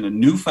organization, a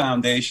new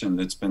foundation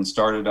that's been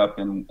started up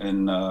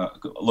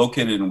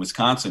located in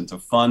Wisconsin to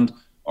fund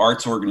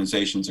arts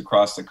organizations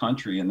across the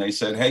country, and they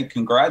said, "Hey,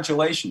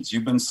 congratulations!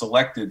 You've been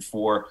selected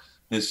for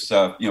this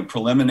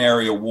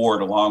preliminary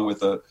award, along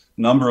with a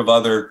number of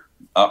other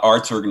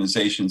arts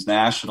organizations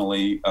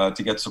nationally,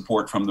 to get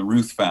support from the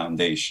Ruth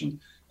Foundation."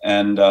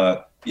 And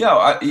I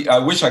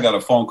wish I got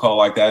a phone call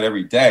like that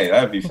every day.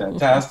 That'd be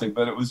fantastic.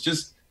 But it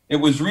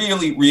was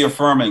really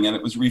reaffirming, and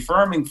it was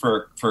reaffirming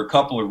for a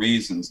couple of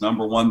reasons.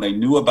 Number one, they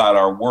knew about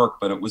our work,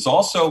 but it was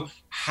also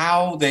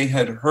how they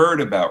had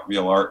heard about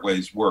Real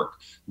Artways'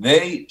 work.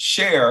 They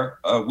share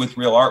with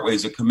Real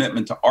Artways a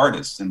commitment to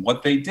artists, and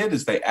what they did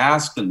is they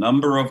asked a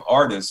number of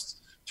artists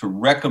to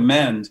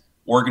recommend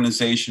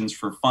organizations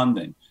for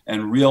funding.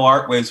 And Real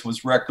Artways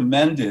was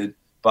recommended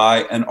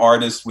by an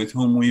artist with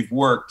whom we've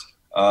worked,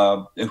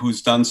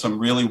 who's done some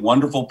really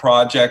wonderful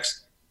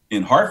projects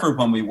in Hartford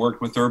when we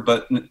worked with her,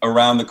 but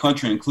around the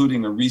country,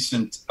 including a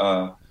recent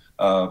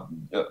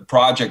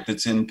project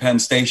that's in Penn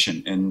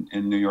Station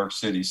in New York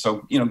City.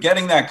 So,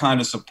 getting that kind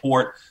of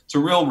support, it's a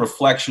real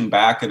reflection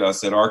back at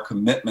us at our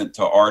commitment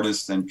to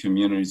artists and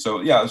community.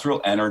 So, yeah, it was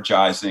real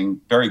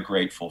energizing, very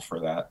grateful for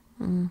that.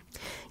 Mm.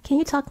 Can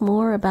you talk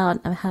more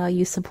about how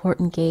you support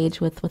and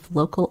engage with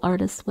local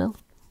artists, Will?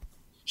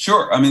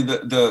 Sure. I mean,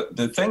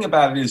 the thing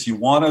about it is you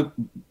want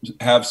to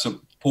have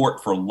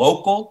support for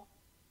local,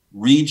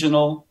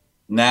 regional,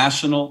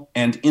 national,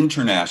 and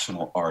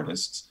international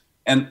artists.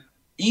 And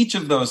each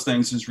of those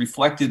things is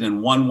reflected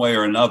in one way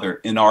or another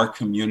in our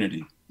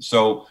community.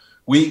 So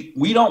we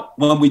don't,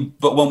 when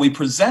we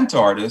present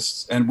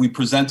artists and we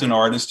present an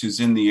artist who's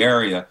in the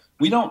area,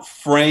 we don't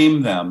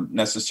frame them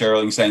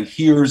necessarily saying,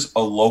 here's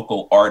a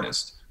local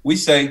artist. We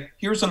say,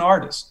 here's an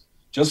artist,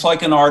 just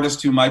like an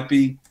artist who might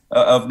be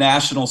of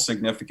national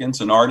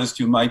significance, an artist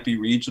who might be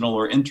regional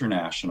or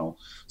international.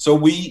 So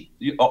we,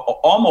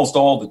 almost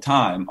all the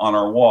time on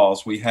our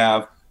walls, we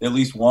have at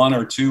least one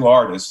or two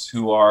artists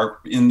who are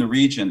in the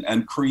region,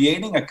 and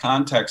creating a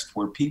context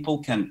where people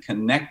can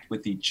connect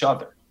with each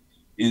other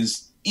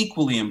is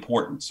equally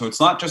important. So it's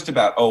not just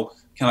about,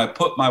 can I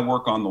put my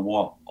work on the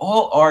wall?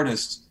 All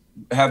artists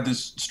have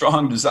this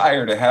strong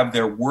desire to have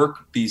their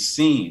work be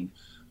seen,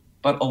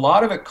 but a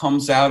lot of it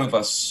comes out of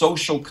a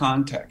social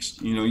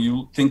context.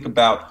 You think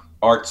about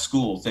art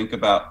school, think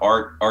about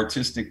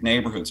artistic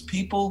neighborhoods.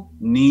 People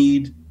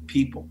need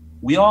people.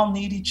 We all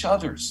need each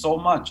other so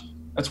much.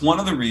 That's one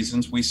of the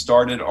reasons we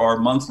started our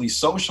monthly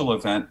social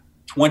event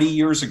 20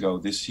 years ago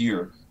this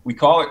year. We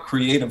call it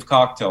Creative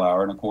Cocktail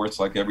Hour. And of course,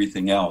 like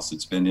everything else,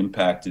 it's been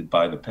impacted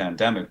by the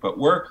pandemic. But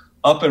we're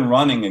up and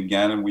running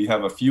again, and we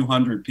have a few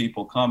hundred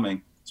people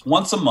coming. It's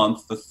once a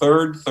month, the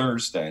third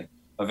Thursday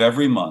of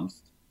every month.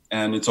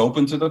 And it's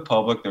open to the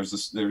public.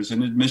 There's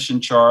an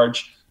admission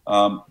charge,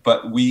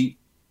 but we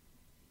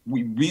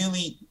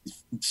really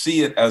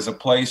see it as a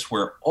place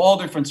where all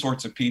different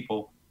sorts of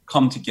people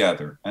come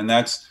together. And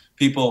that's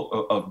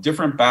people of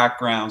different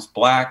backgrounds,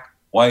 Black,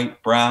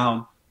 white,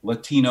 brown,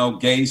 Latino,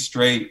 gay,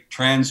 straight,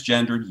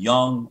 transgendered,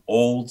 young,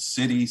 old,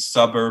 city,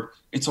 suburb.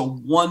 It's a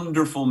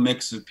wonderful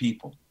mix of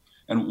people.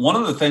 And one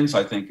of the things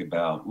I think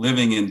about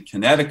living in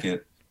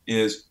Connecticut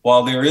is,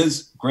 while there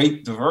is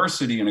great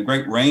diversity and a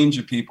great range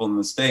of people in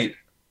the state,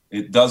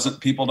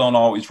 people don't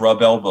always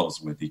rub elbows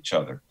with each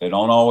other. They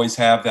don't always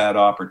have that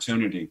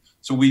opportunity.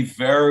 So we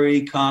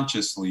very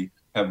consciously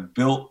have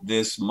built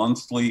this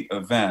monthly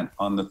event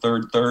on the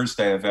third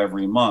Thursday of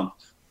every month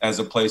as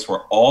a place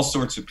where all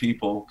sorts of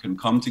people can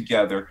come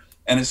together,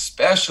 and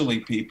especially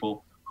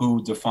people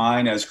who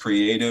define as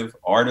creative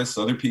artists,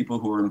 other people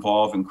who are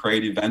involved in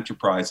creative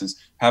enterprises,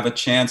 have a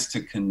chance to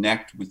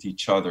connect with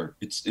each other.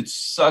 It's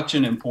such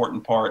an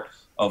important part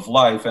of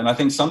life. And I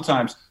think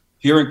sometimes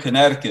here in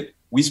Connecticut,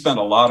 we spend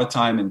a lot of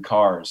time in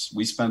cars.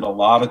 We spend a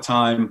lot of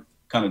time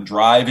kind of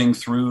driving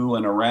through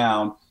and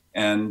around,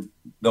 and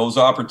those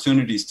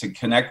opportunities to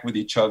connect with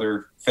each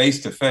other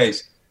face to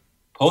face.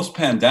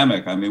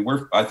 Post-pandemic,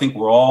 I think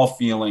we're all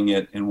feeling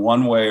it in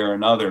one way or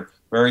another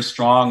very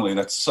strongly.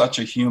 That's such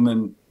a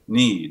human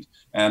need.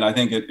 And I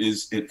think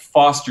it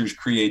fosters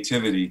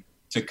creativity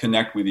to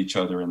connect with each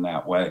other in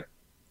that way.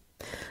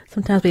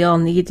 Sometimes we all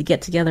need to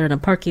get together in a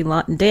parking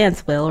lot and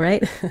dance, Will,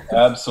 right?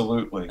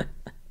 Absolutely.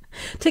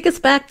 Take us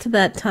back to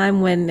that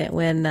time when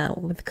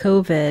with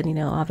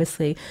COVID,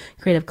 obviously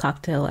Creative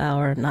Cocktail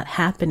Hour not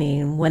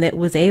happening, when it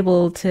was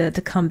able to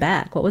come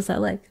back. What was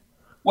that like?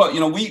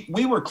 Well,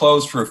 we were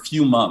closed for a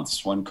few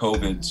months when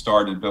COVID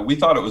started, but we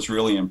thought it was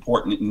really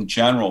important in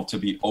general to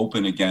be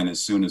open again as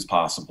soon as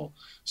possible.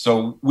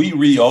 So we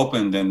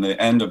reopened in the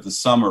end of the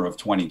summer of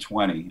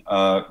 2020.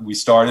 We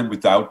started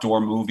with outdoor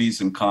movies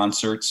and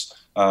concerts.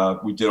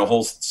 We did a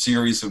whole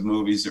series of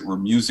movies that were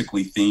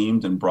musically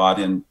themed and brought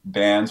in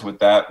bands with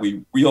that.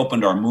 We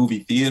reopened our movie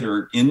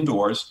theater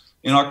indoors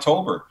in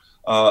October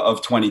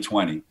of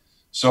 2020.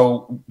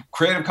 So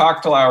Creative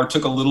Cocktail Hour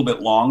took a little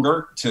bit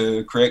longer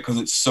to create because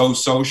it's so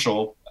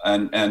social.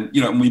 And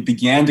we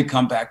began to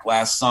come back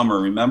last summer.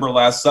 Remember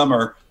last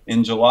summer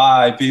in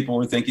July, people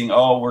were thinking,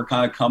 we're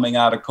kind of coming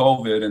out of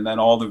COVID. And then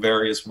all the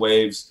various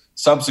waves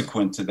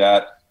subsequent to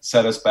that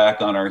set us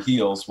back on our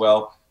heels.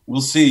 Well,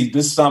 we'll see.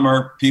 This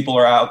summer, people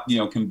are out,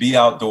 can be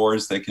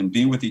outdoors. They can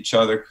be with each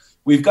other.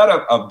 We've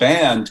got a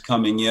band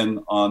coming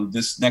in on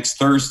this next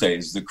Thursday,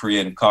 is the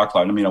Creative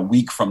Cocktail Hour. A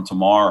week from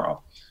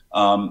tomorrow.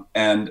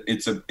 And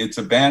it's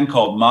a band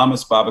called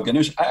Mamas Baba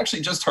Ganoush. I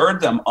actually just heard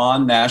them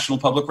on National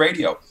Public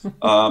Radio.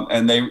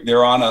 And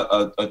they're on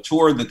a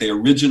tour that they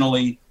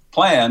originally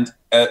planned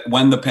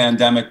when the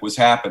pandemic was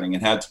happening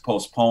and had to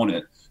postpone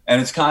it.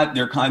 And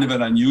they're kind of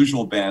an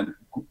unusual band,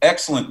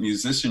 excellent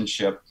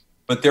musicianship,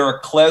 but they're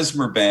a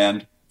klezmer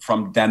band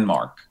from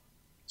Denmark.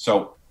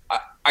 So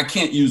I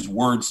can't use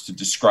words to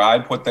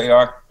describe what they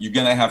are. You're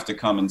going to have to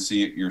come and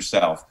see it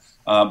yourself.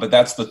 But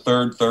that's the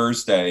third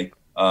Thursday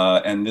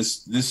And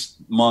this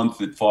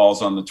month it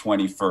falls on the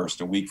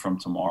 21st, a week from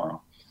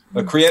tomorrow.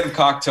 The Creative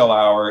Cocktail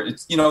Hour,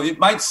 it's, it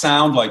might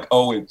sound like,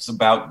 oh, it's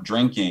about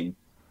drinking.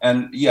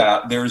 And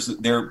yeah, there's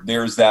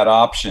that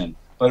option,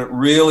 but it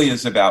really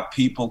is about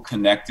people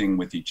connecting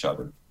with each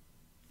other.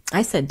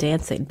 I said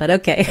dancing, but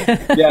okay.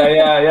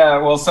 Yeah.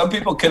 Well, some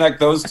people connect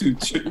those two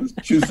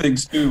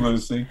things too,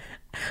 Lucy.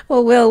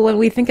 Well, Will, when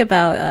we think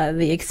about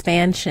the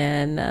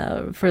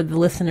expansion, for the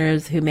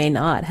listeners who may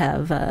not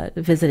have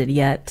visited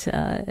yet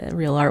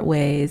Real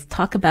Artways,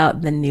 talk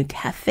about the new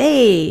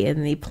cafe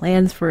and the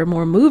plans for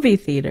more movie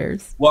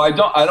theaters. Well, I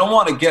don't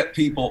want to get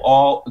people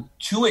all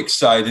too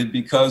excited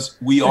because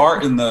we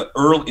are in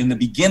the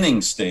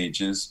beginning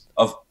stages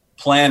of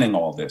planning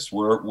all this.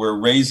 We're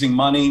raising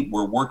money.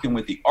 We're working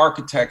with the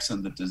architects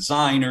and the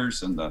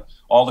designers and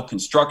all the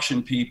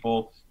construction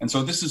people. And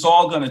so this is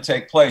all going to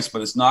take place,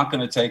 but it's not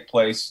going to take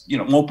place,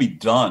 it won't be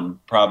done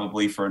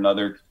probably for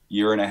another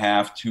year and a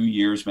half, 2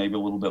 years, maybe a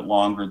little bit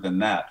longer than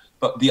that.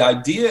 But the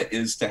idea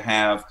is to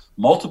have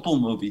multiple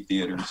movie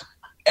theaters,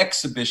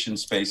 exhibition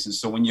spaces.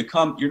 So when you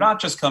come, you're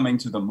not just coming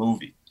to the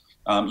movie.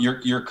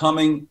 You're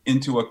coming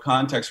into a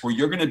context where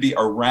you're going to be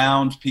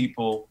around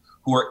people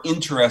who are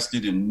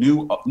interested in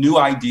new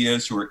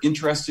ideas, who are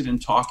interested in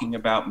talking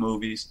about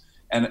movies.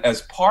 And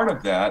as part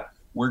of that,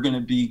 we're going to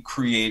be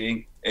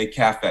creating a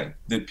cafe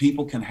that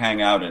people can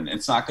hang out in.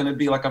 It's not going to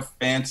be like a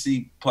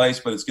fancy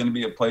place, but it's going to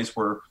be a place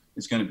where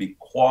it's going to be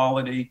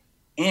quality.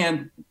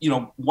 And,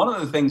 one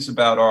of the things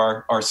about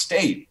our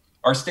state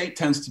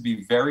tends to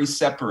be very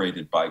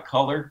separated by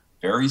color,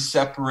 very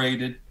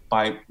separated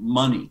by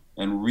money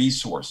and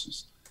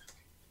resources.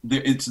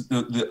 It's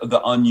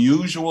the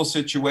unusual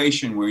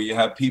situation where you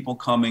have people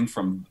coming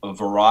from a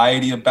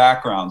variety of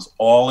backgrounds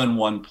all in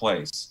one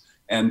place.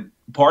 And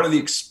part of the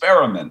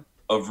experiment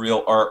of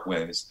Real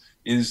Artways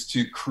is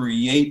to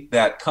create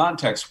that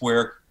context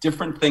where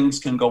different things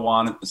can go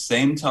on at the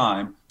same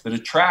time that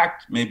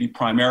attract maybe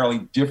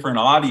primarily different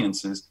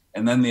audiences.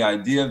 And then the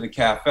idea of the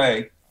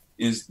cafe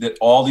is that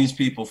all these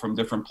people from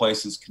different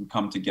places can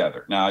come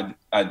together. Now,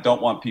 I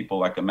don't want people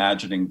like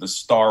imagining the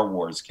Star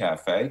Wars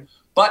cafe,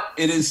 but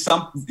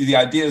the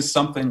idea is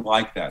something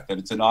like that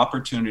it's an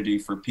opportunity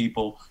for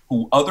people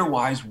who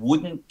otherwise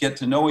wouldn't get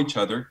to know each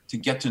other to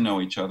get to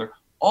know each other.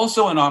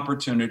 Also an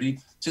opportunity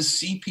to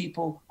see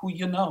people who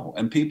you know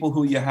and people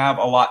who you have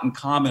a lot in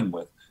common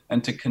with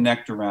and to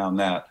connect around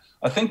that.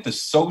 I think the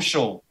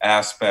social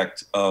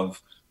aspect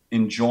of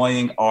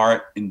enjoying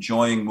art,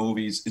 enjoying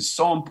movies is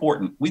so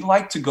important. We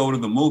like to go to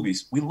the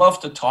movies. We love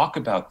to talk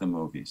about the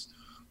movies.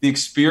 The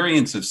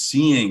experience of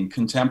seeing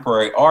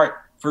contemporary art,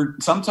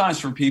 sometimes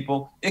for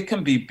people, it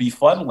can be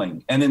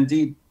befuddling and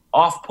indeed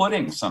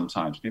off-putting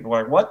sometimes. People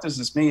are like, what does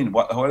this mean?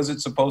 What is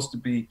it supposed to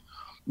be?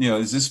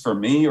 Is this for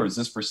me or is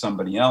this for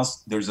somebody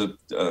else? There's a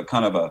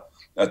kind of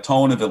a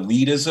tone of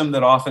elitism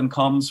that often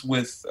comes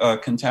with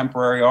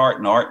contemporary art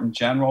and art in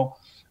general.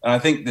 And I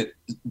think that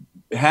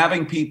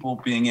having people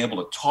being able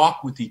to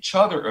talk with each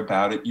other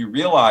about it, you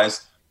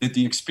realize that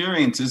the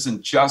experience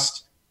isn't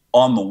just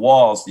on the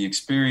walls. The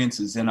experience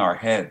is in our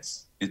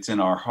heads. It's in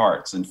our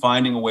hearts. And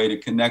finding a way to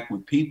connect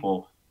with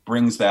people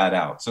brings that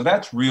out. So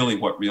that's really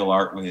what Real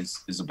Artways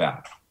is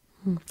about.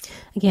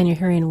 Again, you're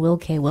hearing Will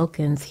K.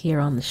 Wilkins here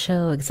on the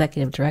show,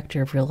 Executive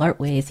Director of Real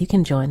Artways. You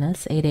can join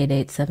us,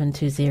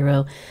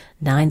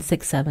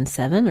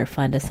 888-720-9677, or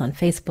find us on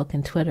Facebook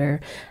and Twitter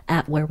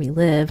at Where We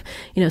Live.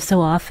 So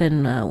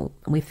often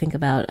we think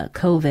about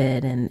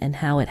COVID and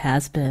how it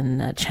has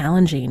been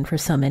challenging for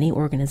so many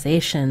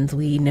organizations.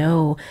 We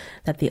know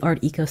that the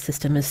art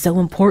ecosystem is so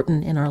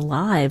important in our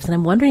lives. And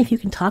I'm wondering if you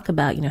can talk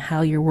about,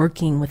 how you're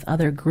working with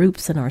other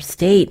groups in our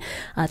state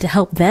to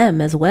help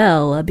them as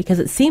well, because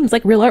it seems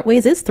like Real Artways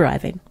is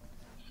thriving.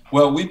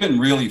 Well, we've been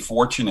really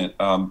fortunate,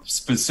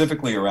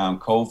 specifically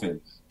around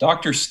COVID.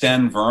 Dr.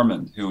 Sten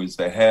Verman, who is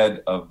the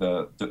head of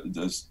the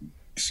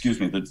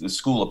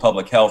School of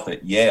Public Health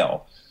at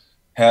Yale,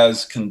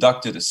 has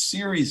conducted a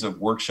series of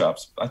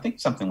workshops, I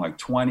think something like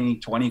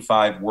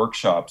 25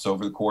 workshops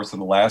over the course of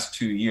the last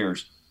 2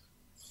 years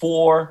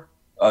for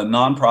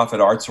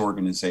nonprofit arts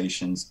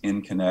organizations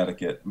in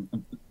Connecticut.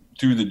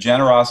 Through the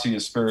generosity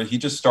of spirit, he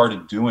just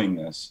started doing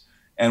this.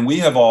 And we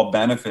have all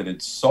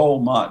benefited so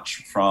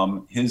much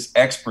from his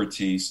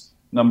expertise.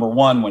 Number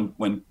one,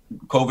 when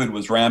COVID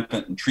was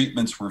rampant and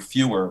treatments were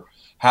fewer,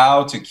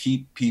 how to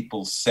keep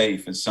people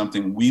safe is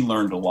something we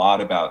learned a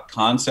lot about.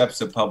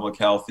 Concepts of public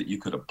health that you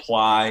could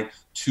apply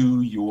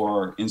to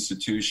your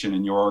institution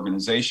and your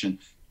organization.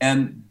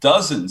 And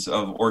dozens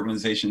of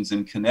organizations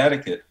in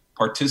Connecticut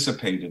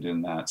participated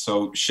in that.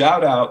 So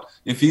shout out,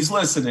 if he's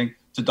listening,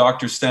 to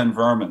Dr. Sten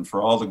Verman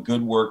for all the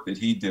good work that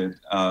he did,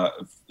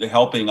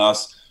 helping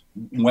us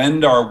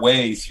wend our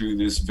way through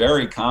this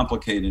very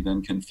complicated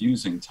and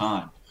confusing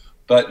time.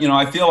 But,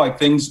 I feel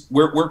like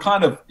we're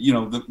kind of,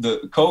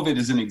 the COVID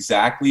isn't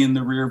exactly in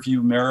the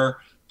rearview mirror,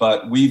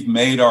 but we've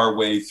made our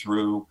way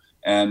through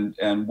and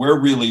we're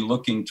really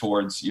looking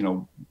towards,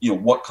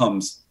 what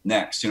comes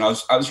next.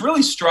 I was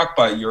really struck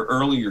by your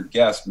earlier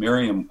guest,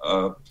 Miriam,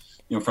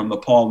 from the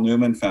Paul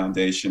Newman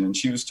Foundation, and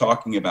she was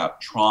talking about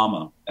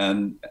trauma.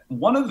 And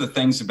one of the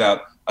things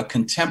about a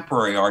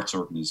contemporary arts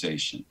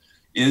organization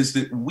is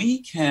that we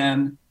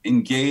can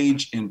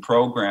engage in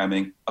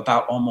programming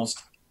about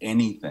almost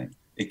anything.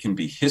 It can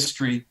be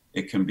history,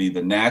 it can be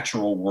the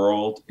natural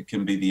world, it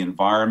can be the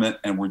environment,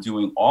 and we're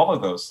doing all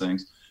of those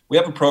things. We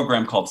have a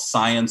program called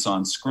Science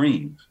on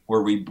Screen,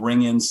 where we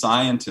bring in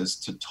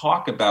scientists to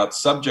talk about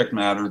subject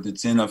matter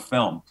that's in a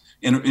film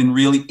in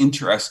really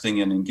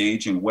interesting and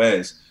engaging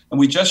ways. And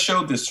we just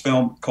showed this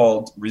film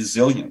called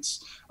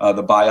Resilience,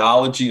 the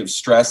biology of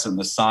stress and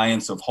the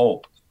science of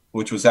hope,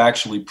 which was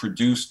actually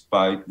produced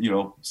by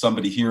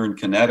somebody here in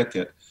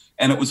Connecticut.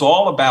 And it was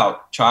all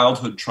about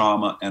childhood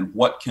trauma and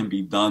what can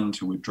be done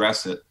to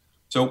address it.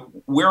 So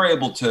we're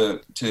able to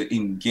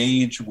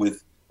engage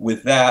with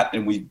that,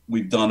 and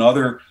we've done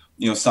other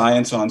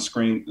science on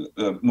screen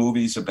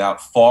movies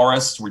about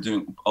forests. We're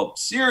doing a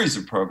series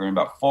of programs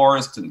about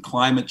forests and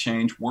climate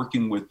change,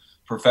 working with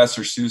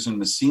Professor Susan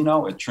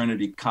Messino at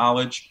Trinity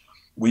College.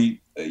 We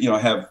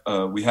had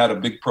a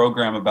big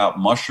program about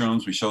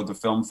mushrooms. We showed the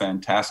film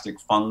Fantastic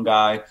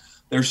Fungi.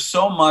 There's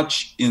so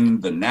much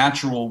in the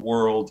natural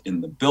world,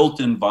 in the built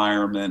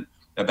environment,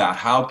 about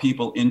how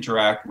people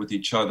interact with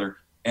each other.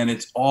 And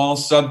it's all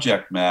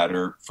subject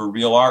matter for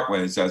Real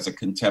Artways as a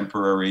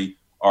contemporary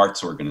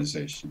arts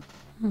organization.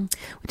 We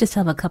just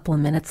have a couple of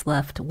minutes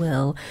left,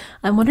 Will.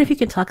 I wonder if you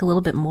could talk a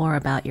little bit more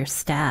about your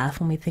staff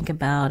when we think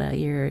about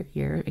your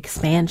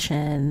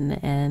expansion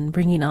and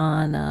bringing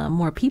on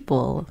more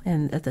people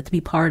and to be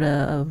part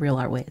of Real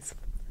Artways.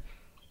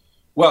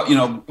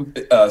 Well,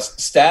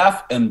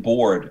 staff and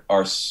board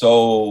are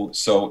so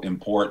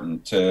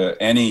important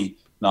to any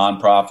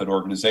nonprofit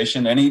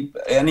organization, any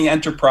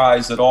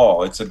enterprise at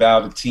all. It's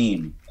about a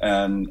team.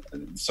 And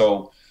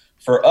so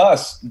for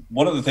us,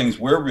 one of the things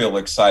we're real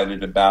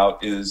excited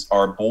about is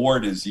our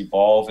board is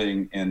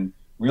evolving in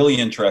really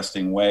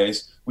interesting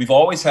ways. We've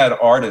always had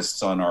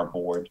artists on our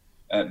board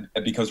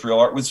because Real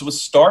Art was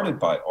started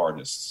by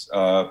artists.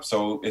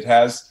 So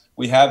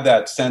we have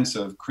that sense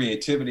of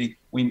creativity.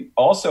 We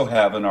also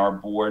have in our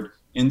board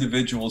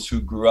individuals who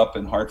grew up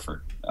in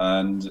Hartford,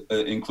 and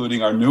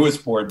including our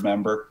newest board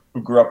member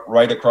who grew up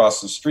right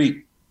across the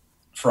street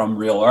from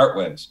Real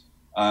Artways.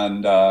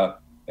 And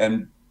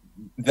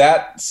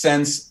that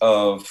sense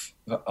of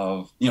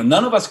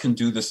none of us can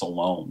do this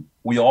alone.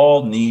 We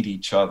all need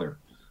each other.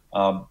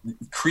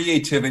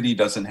 Creativity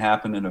doesn't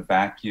happen in a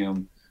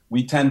vacuum.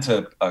 We tend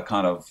to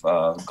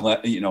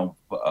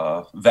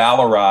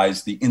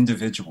valorize the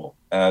individual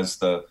as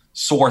the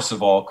source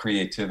of all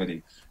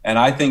creativity. And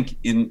I think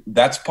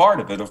that's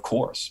part of it, of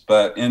course.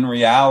 But in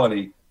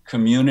reality,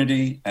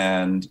 community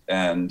and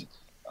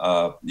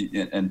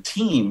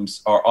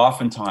teams are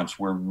oftentimes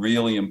where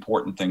really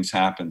important things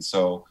happen.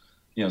 So,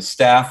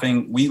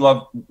 staffing,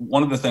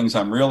 one of the things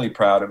I'm really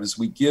proud of is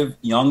we give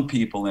young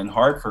people in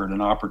Hartford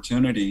an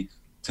opportunity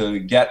to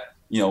get,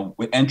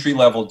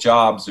 entry-level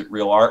jobs at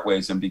Real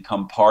Artways and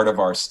become part of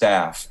our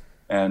staff,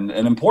 and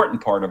an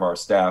important part of our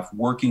staff,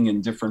 working in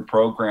different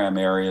program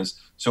areas.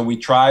 So we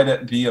try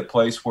to be a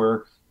place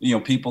where,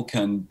 people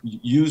can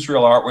use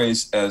Real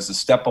Artways as a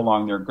step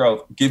along their growth.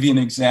 I'll give you an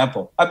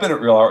example. I've been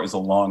at Real Artways a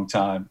long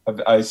time.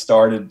 I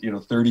started,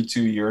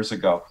 32 years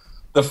ago.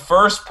 The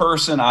first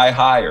person I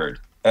hired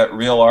at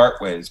Real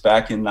Artways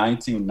back in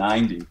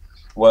 1990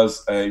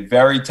 was a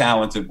very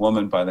talented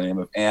woman by the name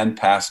of Ann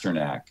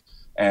Pasternak.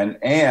 And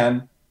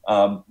Ann,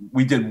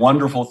 we did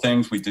wonderful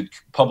things. We did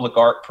public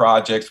art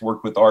projects,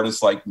 worked with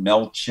artists like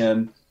Mel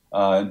Chin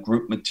and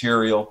Group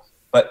Material.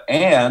 But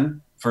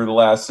Ann, for the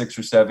last 6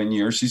 or 7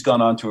 years, she's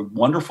gone on to a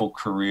wonderful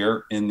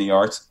career in the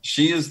arts.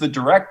 She is the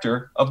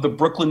director of the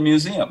Brooklyn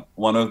Museum,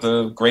 one of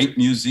the great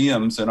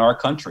museums in our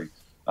country.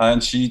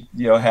 And she,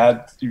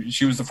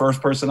 she was the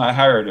first person I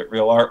hired at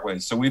Real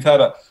Artways. So we've had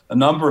a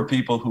number of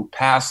people who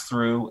pass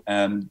through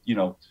and,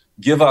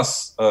 give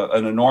us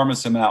an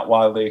enormous amount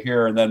while they're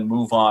here and then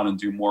move on and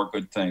do more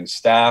good things.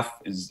 Staff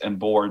and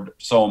board,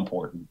 so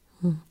important.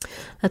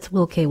 That's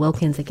Will K.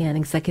 Wilkins again,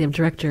 Executive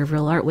Director of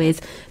Real Artways.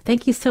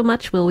 Thank you so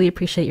much, Will. We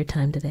appreciate your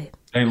time today.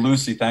 Hey,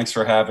 Lucy, thanks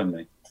for having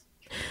me.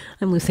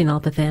 I'm Lucy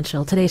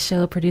Nalpathanchil. Today's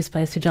show produced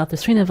by Sujatha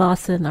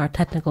Srinivasan. Our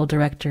technical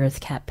director is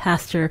Kat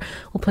Pastor.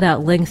 We'll put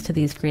out links to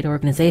these great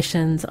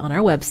organizations on our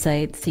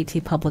website,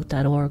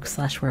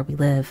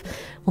 ctpublic.org/wherewelive.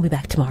 We'll be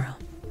back tomorrow.